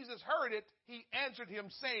when Jesus heard it, he answered him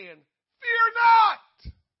saying, fear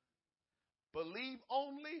not, believe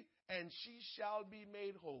only, and she shall be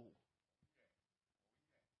made whole.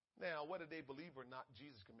 Now, whether they believe or not,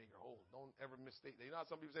 Jesus can make her whole. Don't ever mistake that. You know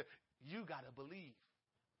how some people say, you got to believe.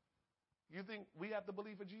 You think we have to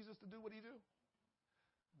believe for Jesus to do what he do?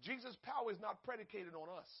 Jesus' power is not predicated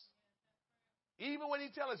on us. Even when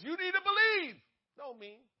he tells us, you need to believe, don't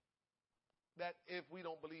mean that if we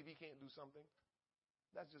don't believe he can't do something.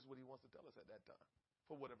 That's just what he wants to tell us at that time,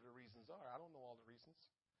 for whatever the reasons are. I don't know all the reasons.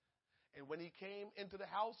 And when he came into the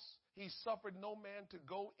house, he suffered no man to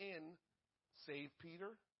go in, save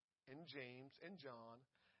Peter and James and John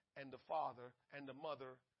and the father and the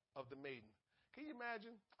mother of the maiden. Can you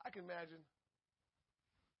imagine? I can imagine.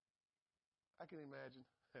 I can imagine.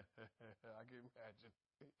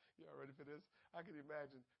 You all ready for this? I can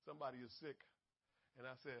imagine somebody is sick, and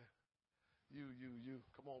I said, you,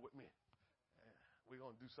 come on with me. We're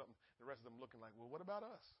going to do something. The rest of them looking like, well, what about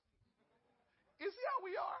us? You see how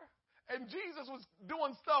we are? And Jesus was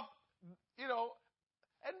doing stuff,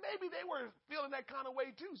 and maybe they were feeling that kind of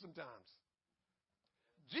way too sometimes.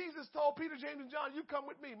 Jesus told Peter, James, and John, you come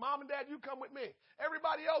with me. Mom and Dad, you come with me.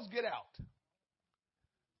 Everybody else get out.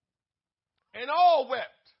 And all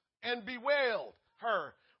wept and bewailed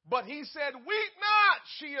her. But he said, weep not.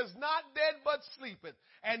 She is not dead but sleeping.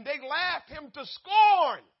 And they laughed him to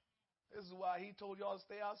scorn. This is why he told y'all to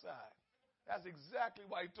stay outside. That's exactly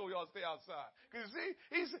why he told y'all to stay outside. Because see,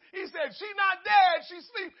 he said, she not dead, she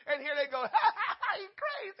sleep. And here they go, he's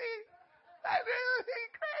crazy.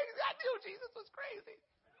 He's crazy. I knew Jesus was crazy.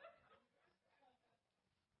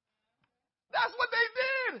 That's what they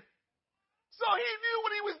did. So he knew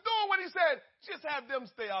what he was doing when he said, just have them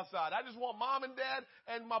stay outside. I just want mom and dad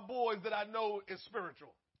and my boys that I know is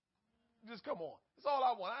spiritual. Just come on. That's all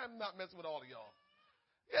I want. I'm not messing with all of y'all.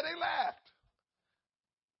 Yeah, they laughed.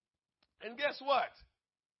 And guess what?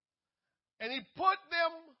 And he put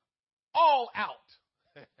them all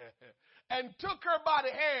out and took her by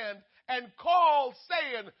the hand and called,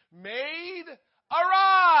 saying, Maid,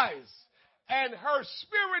 arise. And her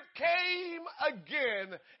spirit came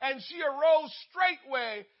again, and she arose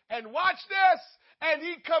straightway. And watch this. And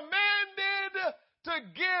he commanded to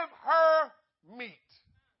give her meat.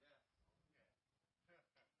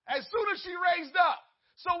 As soon as she raised up.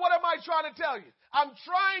 So what am I trying to tell you? I'm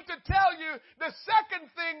trying to tell you the second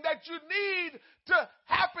thing that you need to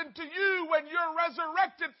happen to you when you're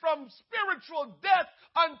resurrected from spiritual death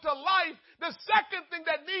unto life. The second thing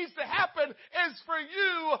that needs to happen is for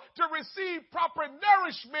you to receive proper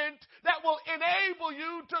nourishment that will enable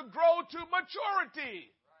you to grow to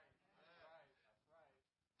maturity.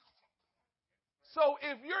 So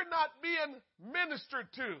if you're not being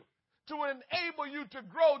ministered to to enable you to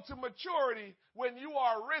grow to maturity when you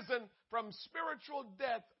are risen from spiritual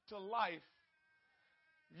death to life,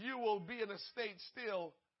 you will be in a state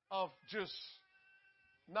still of just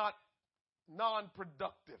not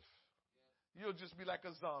non-productive. You'll just be like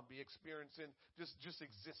a zombie experiencing, just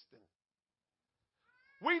existing.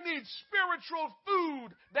 We need spiritual food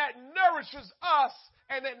that nourishes us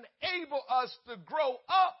and enable us to grow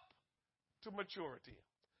up to maturity.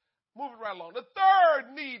 Moving right along. The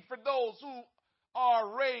third need for those who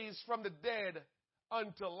are raised from the dead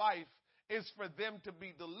unto life is for them to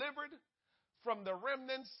be delivered from the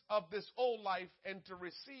remnants of this old life and to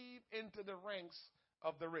receive into the ranks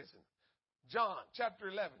of the risen. John chapter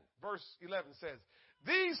 11, verse 11 says,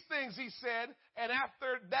 "These things he said, and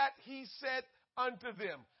after that he said unto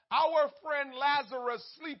them, Our friend Lazarus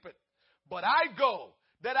sleepeth, but I go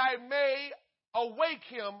that I may awake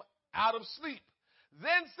him out of sleep.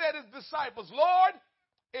 Then said his disciples, Lord,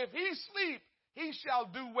 if he sleep, he shall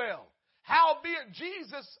do well. Howbeit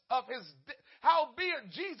Jesus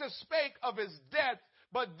spake of his death,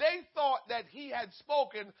 but they thought that he had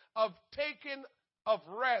spoken of taking of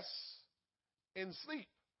rest in sleep.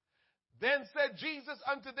 Then said Jesus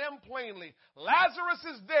unto them plainly, Lazarus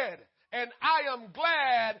is dead, and I am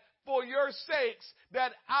glad for your sakes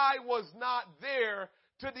that I was not there,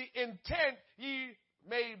 to the intent ye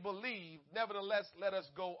may believe. Nevertheless, let us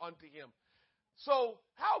go unto him." So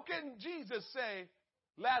how can Jesus say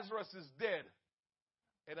Lazarus is dead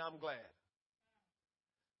and I'm glad?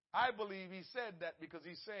 I believe he said that because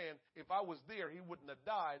he's saying if I was there, he wouldn't have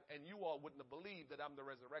died, and you all wouldn't have believed that I'm the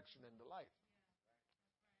resurrection and the life.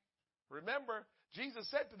 Remember, Jesus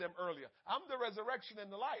said to them earlier, I'm the resurrection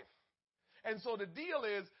and the life. And so the deal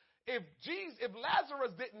is, if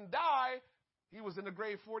Lazarus didn't die, he was in the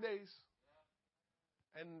grave 4 days.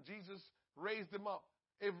 And Jesus raised him up.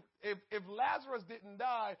 If Lazarus didn't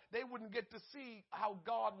die, they wouldn't get to see how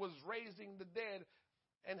God was raising the dead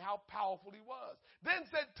and how powerful he was. Then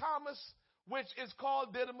said Thomas, which is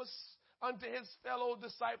called Didymus, unto his fellow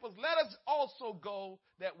disciples, Let us also go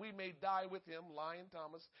that we may die with him, lying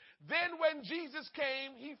Thomas. Then when Jesus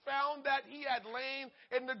came, he found that he had lain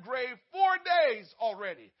in the grave 4 days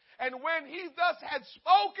already. And when he thus had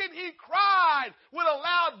spoken, he cried with a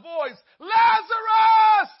loud voice,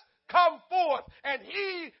 Lazarus, come forth. And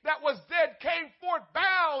he that was dead came forth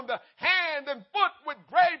bound hand and foot with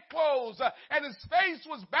grave clothes, and his face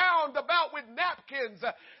was bound about with napkins.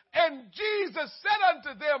 And Jesus said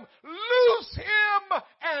unto them, Loose him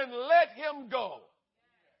and let him go.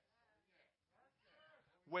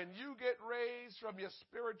 When you get raised from your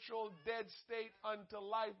spiritual dead state unto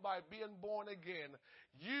life by being born again,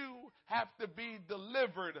 you have to be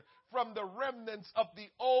delivered from the remnants of the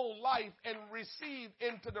old life and receive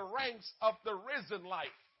into the ranks of the risen life.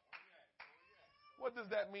 What does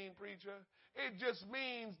that mean, preacher? It just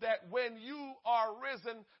means that when you are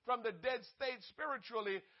risen from the dead state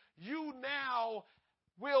spiritually, you now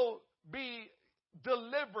will be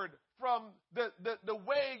delivered from the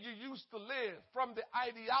way you used to live, from the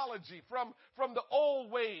ideology, from the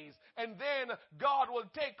old ways. And then God will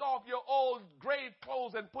take off your old grave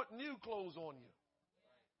clothes and put new clothes on you.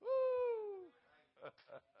 Woo.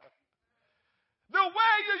 The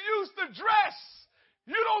way you used to dress,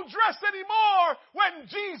 you don't dress anymore when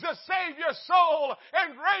Jesus saved your soul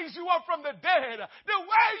and raised you up from the dead. The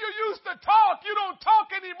way you used to talk, you don't talk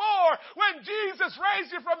anymore when Jesus raised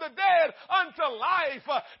you from the dead unto life.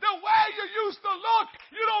 The way you used to look,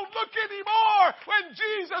 you don't look anymore when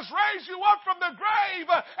Jesus raised you up from the grave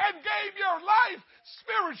and gave your life,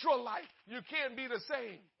 spiritual life. You can't be the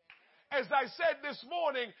same. As I said this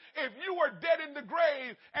morning, if you were dead in the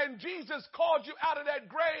grave and Jesus called you out of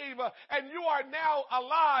that grave and you are now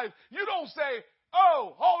alive, you don't say,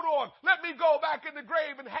 oh, hold on, let me go back in the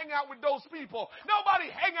grave and hang out with those people.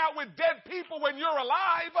 Nobody hang out with dead people when you're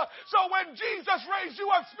alive. So when Jesus raised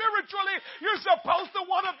you up spiritually, you're supposed to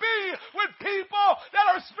want to be with people that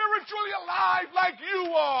are spiritually alive like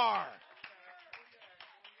you are.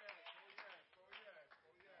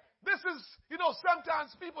 This is,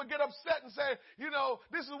 sometimes people get upset and say,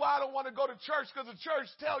 this is why I don't want to go to church, because the church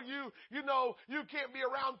tell you, you can't be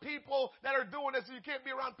around people that are doing this, and you can't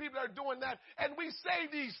be around people that are doing that. And we say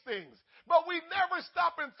these things, but we never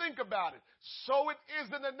stop and think about it. So it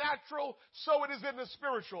is in the natural, so it is in the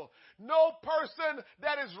spiritual. No person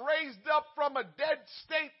that is raised up from a dead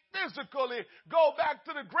state physically go back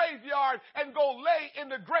to the graveyard and go lay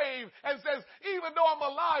in the grave and says, even though I'm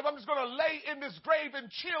alive, I'm just going to lay in this grave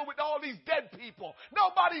and chill with all these dead people.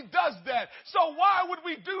 Nobody does that. So why would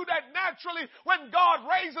we do that naturally when God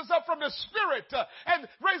raises us up from the spirit and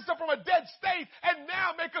raises us up from a dead state and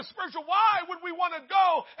now make us spiritual? Why would we want to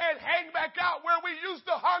go and hang back out where we used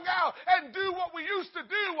to hang out and do what we used to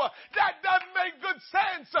do? That doesn't make good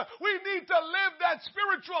sense. We need to live that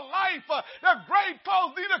spiritual life. The grave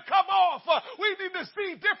clothes need to come off. We need to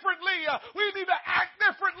see differently. We need to act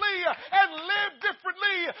differently and live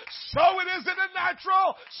differently. So it is in the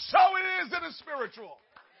natural, so it is in the spiritual.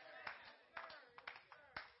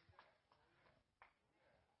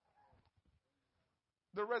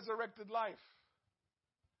 The resurrected life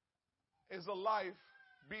is a life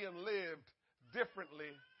being lived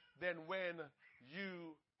differently than when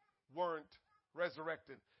you weren't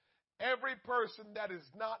resurrected. Every person that is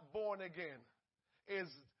not born again is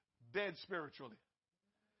dead spiritually.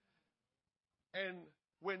 And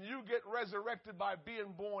when you get resurrected by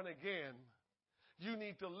being born again, you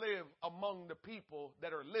need to live among the people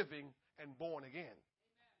that are living and born again.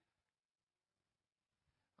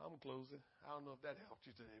 I'm closing. I don't know if that helped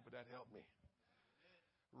you today, but that helped me.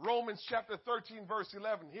 Romans chapter 13, verse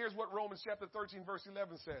 11. Here's what Romans chapter 13, verse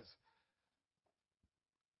 11 says.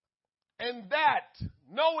 And that,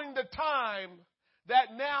 knowing the time,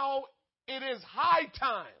 that now it is high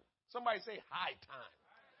time. Somebody say high time.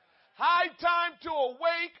 High time to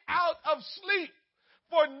awake out of sleep.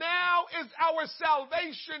 For now is our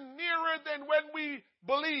salvation nearer than when we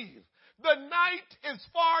believe. The night is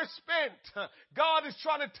far spent. God is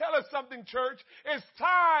trying to tell us something, church. It's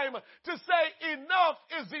time to say enough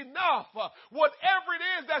is enough. Whatever it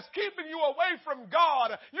is that's keeping you away from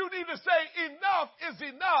God, you need to say enough is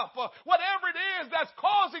enough. Whatever it is that's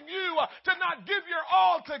causing you to not give your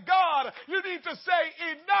all to God, you need to say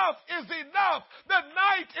enough is enough. The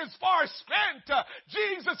night is far spent.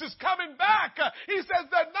 Jesus is coming back. He says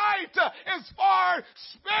the night is far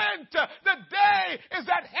spent. The day is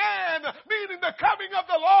at hand. Meaning the coming of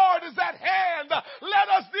the Lord is at hand. Let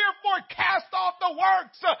us therefore cast off the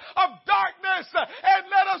works of darkness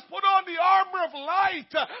and let us put on the armor of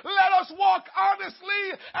light. Let us walk honestly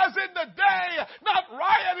as in the day, not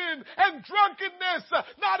rioting and drunkenness,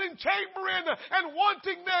 not in chambering and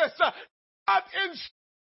wantingness, not in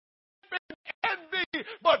envy,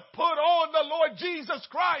 but put on the Lord Jesus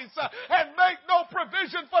Christ and make no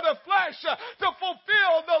provision for the flesh to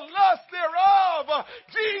fulfill the lust thereof.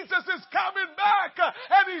 Jesus is coming back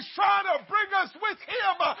and he's trying to bring us with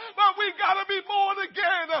him, but we got to be born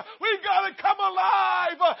again. We got to come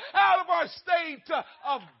alive out of our state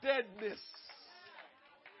of deadness.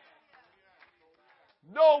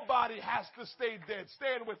 Nobody has to stay dead.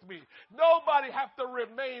 Stand with me. Nobody has to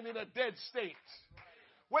remain in a dead state.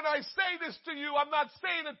 When I say this to you, I'm not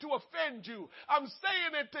saying it to offend you. I'm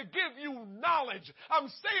saying it to give you knowledge. I'm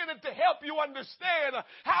saying it to help you understand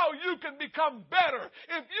how you can become better.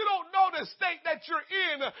 If you don't know the state that you're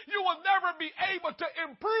in, you will never be able to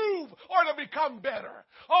improve or to become better.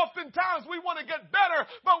 Oftentimes we want to get better,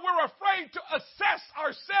 but we're afraid to assess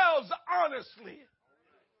ourselves honestly.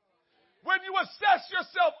 When you assess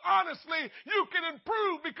yourself honestly, you can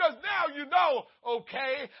improve because now you know,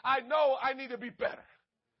 okay, I know I need to be better.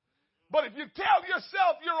 But if you tell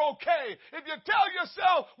yourself you're okay, if you tell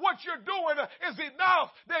yourself what you're doing is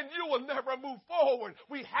enough, then you will never move forward.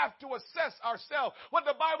 We have to assess ourselves. When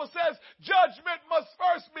the Bible says judgment must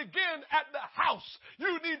first begin at the house.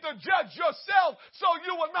 You need to judge yourself so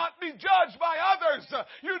you will not be judged by others.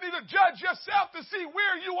 You need to judge yourself to see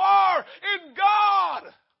where you are in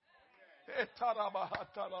God.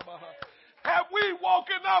 Have we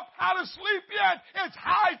woken up out of sleep yet? It's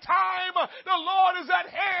high time. The Lord is at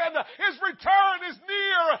hand. His return is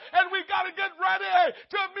near. And we got to get ready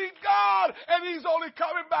to meet God. And he's only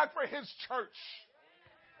coming back for his church.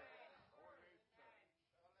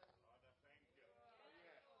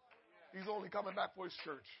 He's only coming back for his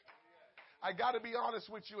church. I got to be honest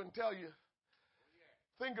with you and tell you,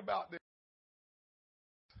 think about this.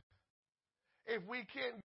 If we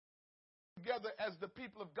can't together as the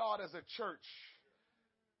people of God as a church,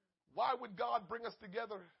 why would God bring us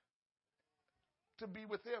together to be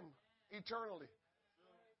with him eternally?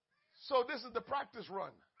 So this is the practice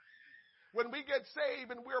run. When we get saved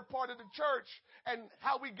and we're part of the church and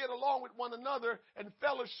how we get along with one another and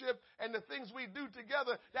fellowship and the things we do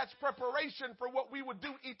together, that's preparation for what we would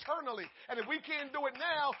do eternally. And if we can't do it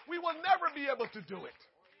now, we will never be able to do it.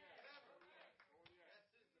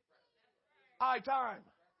 High time.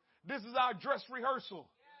 This is our dress rehearsal.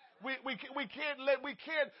 We can't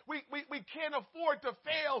afford to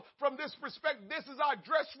fail from this perspective. This is our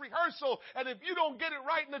dress rehearsal. And if you don't get it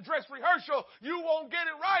right in the dress rehearsal, you won't get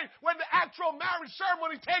it right when the actual marriage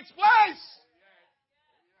ceremony takes place.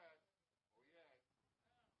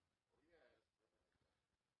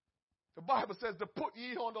 The Bible says to put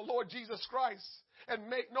ye on the Lord Jesus Christ and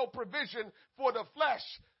make no provision for the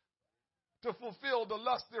flesh to fulfill the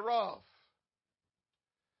lust thereof.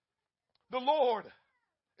 The Lord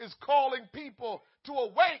is calling people to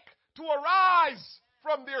awake, to arise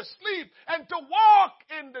from their sleep, and to walk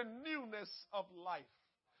in the newness of life.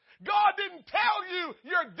 God didn't tell you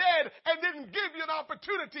you're dead and didn't give you an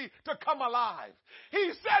opportunity to come alive.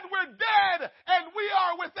 He said we're dead and we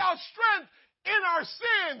are without strength in our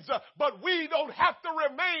sins, but we don't have to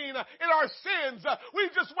remain in our sins. We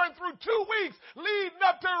just went through 2 weeks leading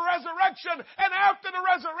up to the resurrection and after the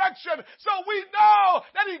resurrection, so we know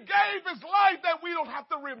that He gave His life, that we don't have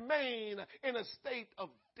to remain in a state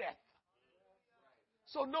of death.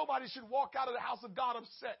 So nobody should walk out of the house of God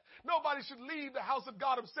upset. Nobody should leave the house of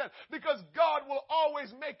God upset, because God will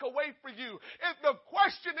always make a way for you. If the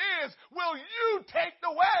question is, will you take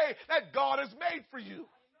the way that God has made for you?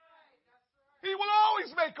 He will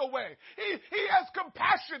always make a way. He has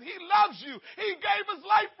compassion. He loves you. He gave His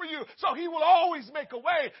life for you. So He will always make a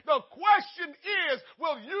way. The question is,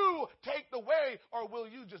 will you take the way, or will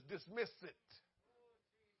you just dismiss it?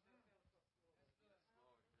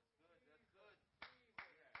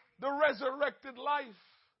 The resurrected life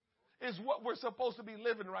is what we're supposed to be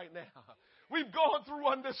living right now. We've gone through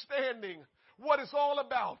understanding what it's all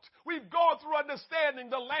about. We've gone through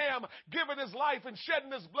understanding the Lamb giving His life and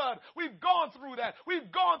shedding His blood. We've gone through that.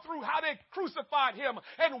 We've gone through how they crucified Him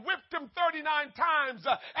and whipped Him 39 times.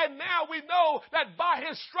 And now we know that by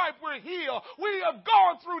His stripe we're healed. We have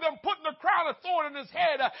gone through them putting a crown of thorn in His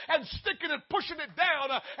head and sticking it, pushing it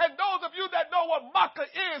down. And those of you that know what maca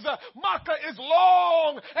is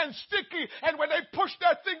long and sticky. And when they pushed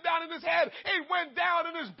that thing down in His head, it went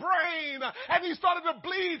down in His brain and he started to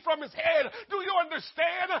bleed from his head. Do you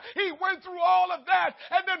understand? He went through all of that,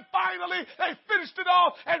 and then finally they finished it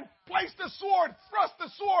off and placed the sword, thrust the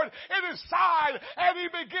sword in his side, and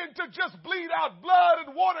he began to just bleed out. Blood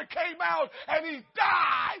and water came out, and he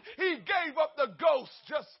died. He gave up the ghost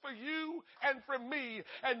just for you and for me.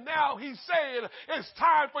 And now He's saying it's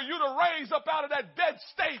time for you to raise up out of that dead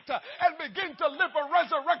state and begin to live a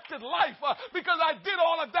resurrected life, because I did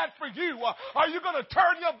all of that for you. Are you going to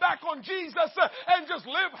turn your back on Jesus and just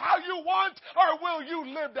live how you want, or will you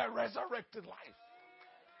live that resurrected life?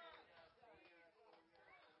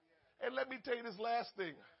 And let me tell you this last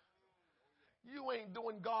thing. You ain't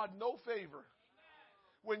doing God no favor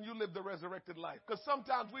when you live the resurrected life. Because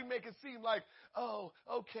sometimes we make it seem like, oh,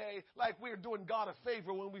 okay, like we're doing God a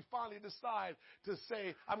favor when we finally decide to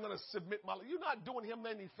say, I'm going to submit my life. You're not doing Him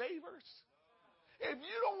any favors. If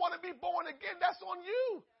you don't want to be born again, that's on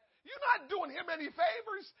you. You're not doing Him any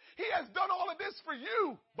favors. He has done all of this for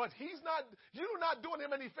you, but you're not doing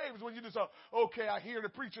Him any favors when you just say, okay, I hear the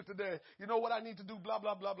preacher today. You know what I need to do, blah,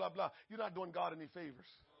 blah, blah, blah, blah. You're not doing God any favors.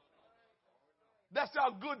 That's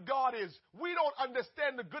how good God is. We don't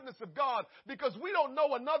understand the goodness of God because we don't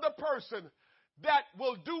know another person that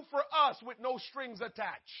will do for us with no strings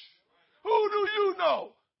attached. Who do you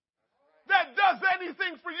know that does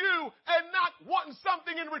anything for you and not wanting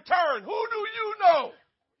something in return? Who do you know?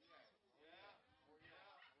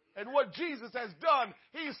 And what Jesus has done,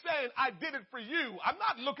 He's saying, I did it for you. I'm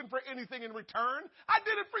not looking for anything in return. I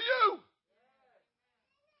did it for you.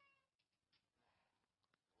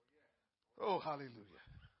 Oh, hallelujah.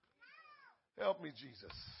 Help me,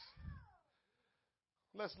 Jesus.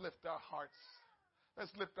 Let's lift our hearts.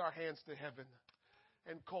 Let's lift our hands to heaven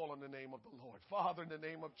and call on the name of the Lord. Father, in the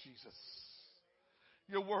name of Jesus,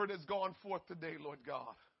 Your word has gone forth today, Lord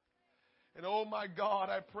God. And oh my God,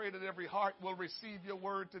 I pray that every heart will receive Your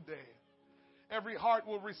word today. Every heart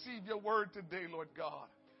will receive Your word today, Lord God.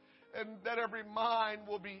 And that every mind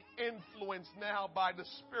will be influenced now by the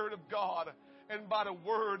Spirit of God and by the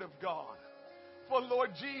word of God. For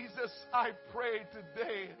Lord Jesus, I pray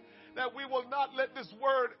today that we will not let this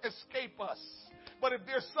word escape us. But if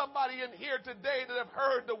there's somebody in here today that have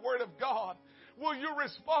heard the word of God, will you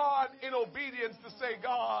respond in obedience to say,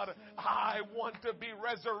 God, I want to be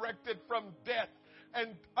resurrected from death and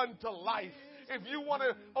unto life. If you want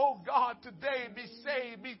to, oh God, today be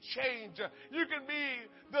saved, be changed. You can be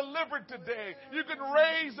delivered today. You can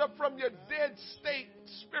raise up from your dead state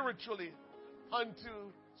spiritually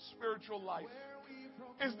unto spiritual life.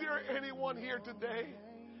 Is there anyone here today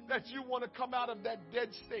that you want to come out of that dead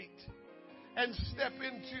state and step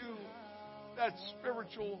into that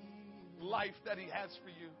spiritual life that He has for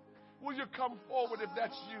you? Will you come forward if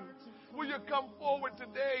that's you? Will you come forward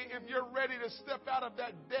today if you're ready to step out of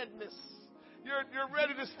that deadness? You're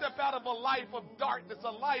ready to step out of a life of darkness,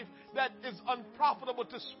 a life that is unprofitable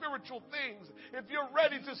to spiritual things. If you're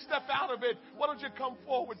ready to step out of it, why don't you come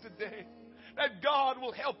forward today? That God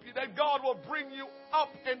will help you, that God will bring you up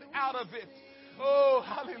and out of it. Oh,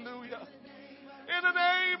 hallelujah. In the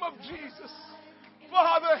name of Jesus.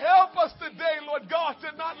 Father, help us today, Lord God,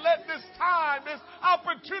 to not let this time, this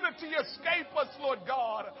opportunity escape us, Lord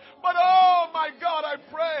God. But, oh, my God, I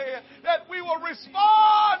pray that we will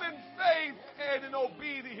respond in faith and in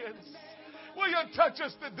obedience. Will you touch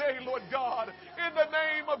us today, Lord God, in the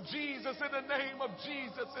name of Jesus, in the name of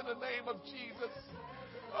Jesus, in the name of Jesus.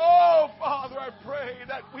 Oh, Father, I pray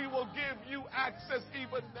that we will give you access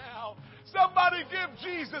even now. Somebody give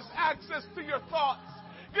Jesus access to your thoughts.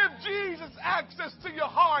 Give Jesus access to your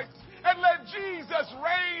hearts and let Jesus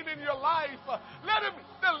reign in your life. Let him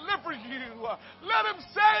deliver you. Let him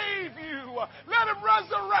save you. Let him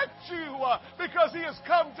resurrect you because he has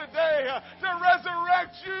come today to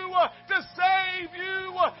resurrect you, to save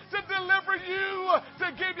you, to deliver you, to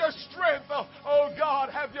give you strength. Oh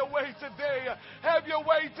God, have your way today. Have your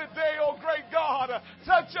way today, oh great God.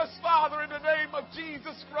 Touch us, Father, in the name of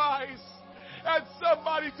Jesus Christ. And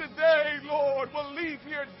somebody today, Lord, will leave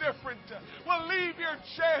here different. Will leave here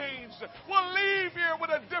changed. Will leave here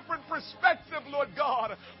with a different perspective, Lord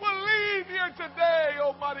God. Will leave here today,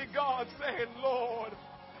 Almighty God, saying, Lord,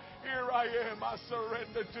 here I am. I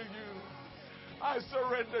surrender to you. I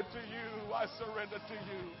surrender to you. I surrender to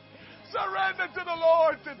you. Surrender to the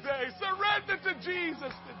Lord today. Surrender to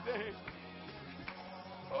Jesus today.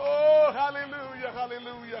 Oh, hallelujah,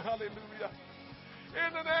 hallelujah, hallelujah.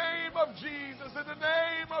 In the name of Jesus, in the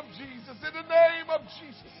name of Jesus, in the name of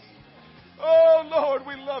Jesus. Oh, Lord,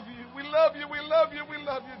 we love you. We love you, we love you, we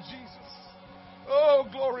love you, Jesus. Oh,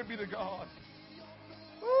 glory be to God.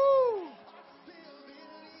 Woo.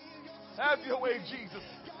 Have your way, Jesus.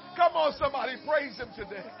 Come on, somebody, praise him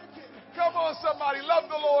today. Come on, somebody, love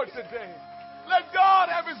the Lord today. Let God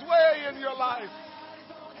have his way in your life.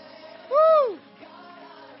 Woo.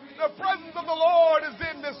 The presence of the Lord is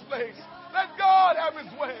in this place. Let God have his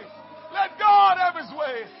way. Let God have his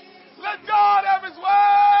way. Let God have his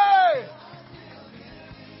way.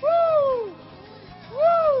 Woo!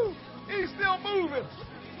 Woo! He's still moving.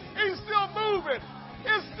 He's still moving.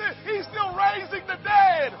 He's still raising the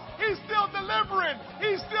dead. He's still delivering.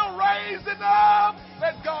 He's still raising up.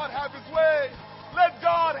 Let God have his way. Let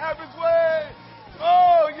God have his way.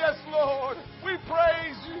 Oh, yes, Lord. We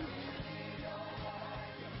praise you.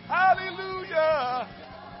 Hallelujah.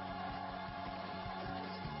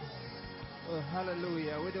 Oh,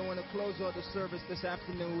 hallelujah. We don't want to close out the service this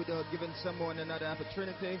afternoon without giving someone another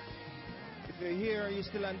opportunity. If you're here and you're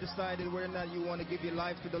still undecided whether or not you want to give your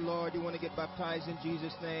life to the Lord, you want to get baptized in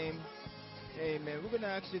Jesus' name, amen. We're going to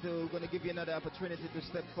ask you to, we're going to give you another opportunity to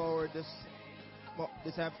step forward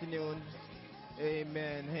this afternoon.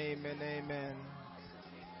 Amen, amen, amen.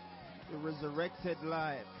 The resurrected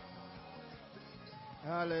life.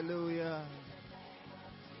 Hallelujah.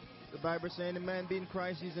 The Bible saying the man being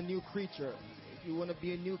Christ is a new creature. If you want to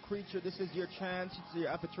be a new creature, this is your chance. It's your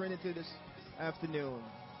opportunity this afternoon.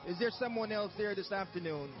 Is there someone else there this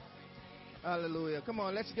afternoon? Hallelujah. Come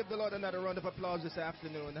on, let's give the Lord another round of applause this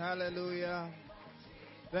afternoon. Hallelujah.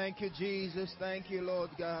 Thank you, Jesus. Thank you, Lord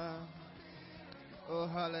God. Oh,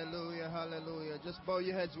 hallelujah, hallelujah. Just bow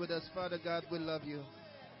your heads with us. Father God, we love you.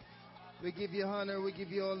 We give you honor. We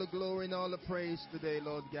give you all the glory and all the praise today,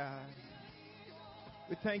 Lord God.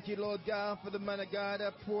 We thank you, Lord God, for the man of God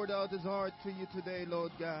that poured out his heart to you today,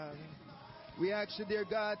 Lord God. We ask you, dear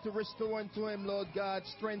God, to restore unto him, Lord God,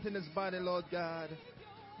 strengthen his body, Lord God.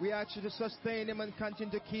 We ask you to sustain him and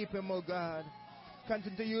continue to keep him, oh God.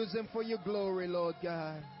 Continue to use him for your glory, Lord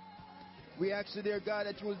God. We ask you, dear God,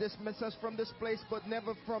 that you will dismiss us from this place, but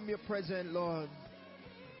never from your presence, Lord.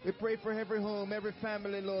 We pray for every home, every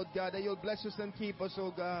family, Lord God, that you'll bless us and keep us,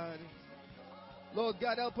 oh God. Lord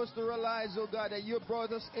God, help us to realize, oh God, that you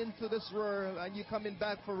brought us into this world and you're coming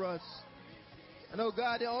back for us. And oh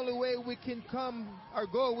God, the only way we can come or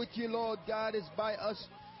go with you, Lord God, is by us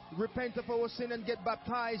repent of our sin and get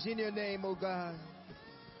baptized in your name, oh God.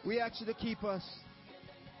 We ask you to keep us.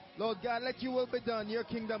 Lord God, let your will be done, your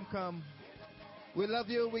kingdom come. We love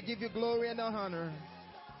you, we give you glory and honor.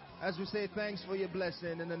 As we say thanks for your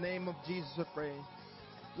blessing, in the name of Jesus we pray.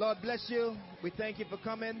 Lord bless you, we thank you for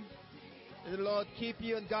coming. May the Lord keep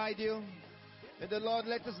you and guide you. May the Lord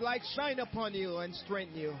let his light shine upon you and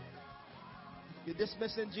strengthen you. You're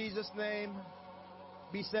dismissed in Jesus' name.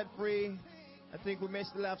 Be set free. I think we may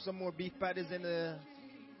still have some more beef patties in the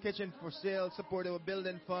Kitchen for sale. Support our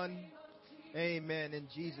building fund. Amen. In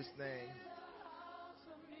Jesus' name.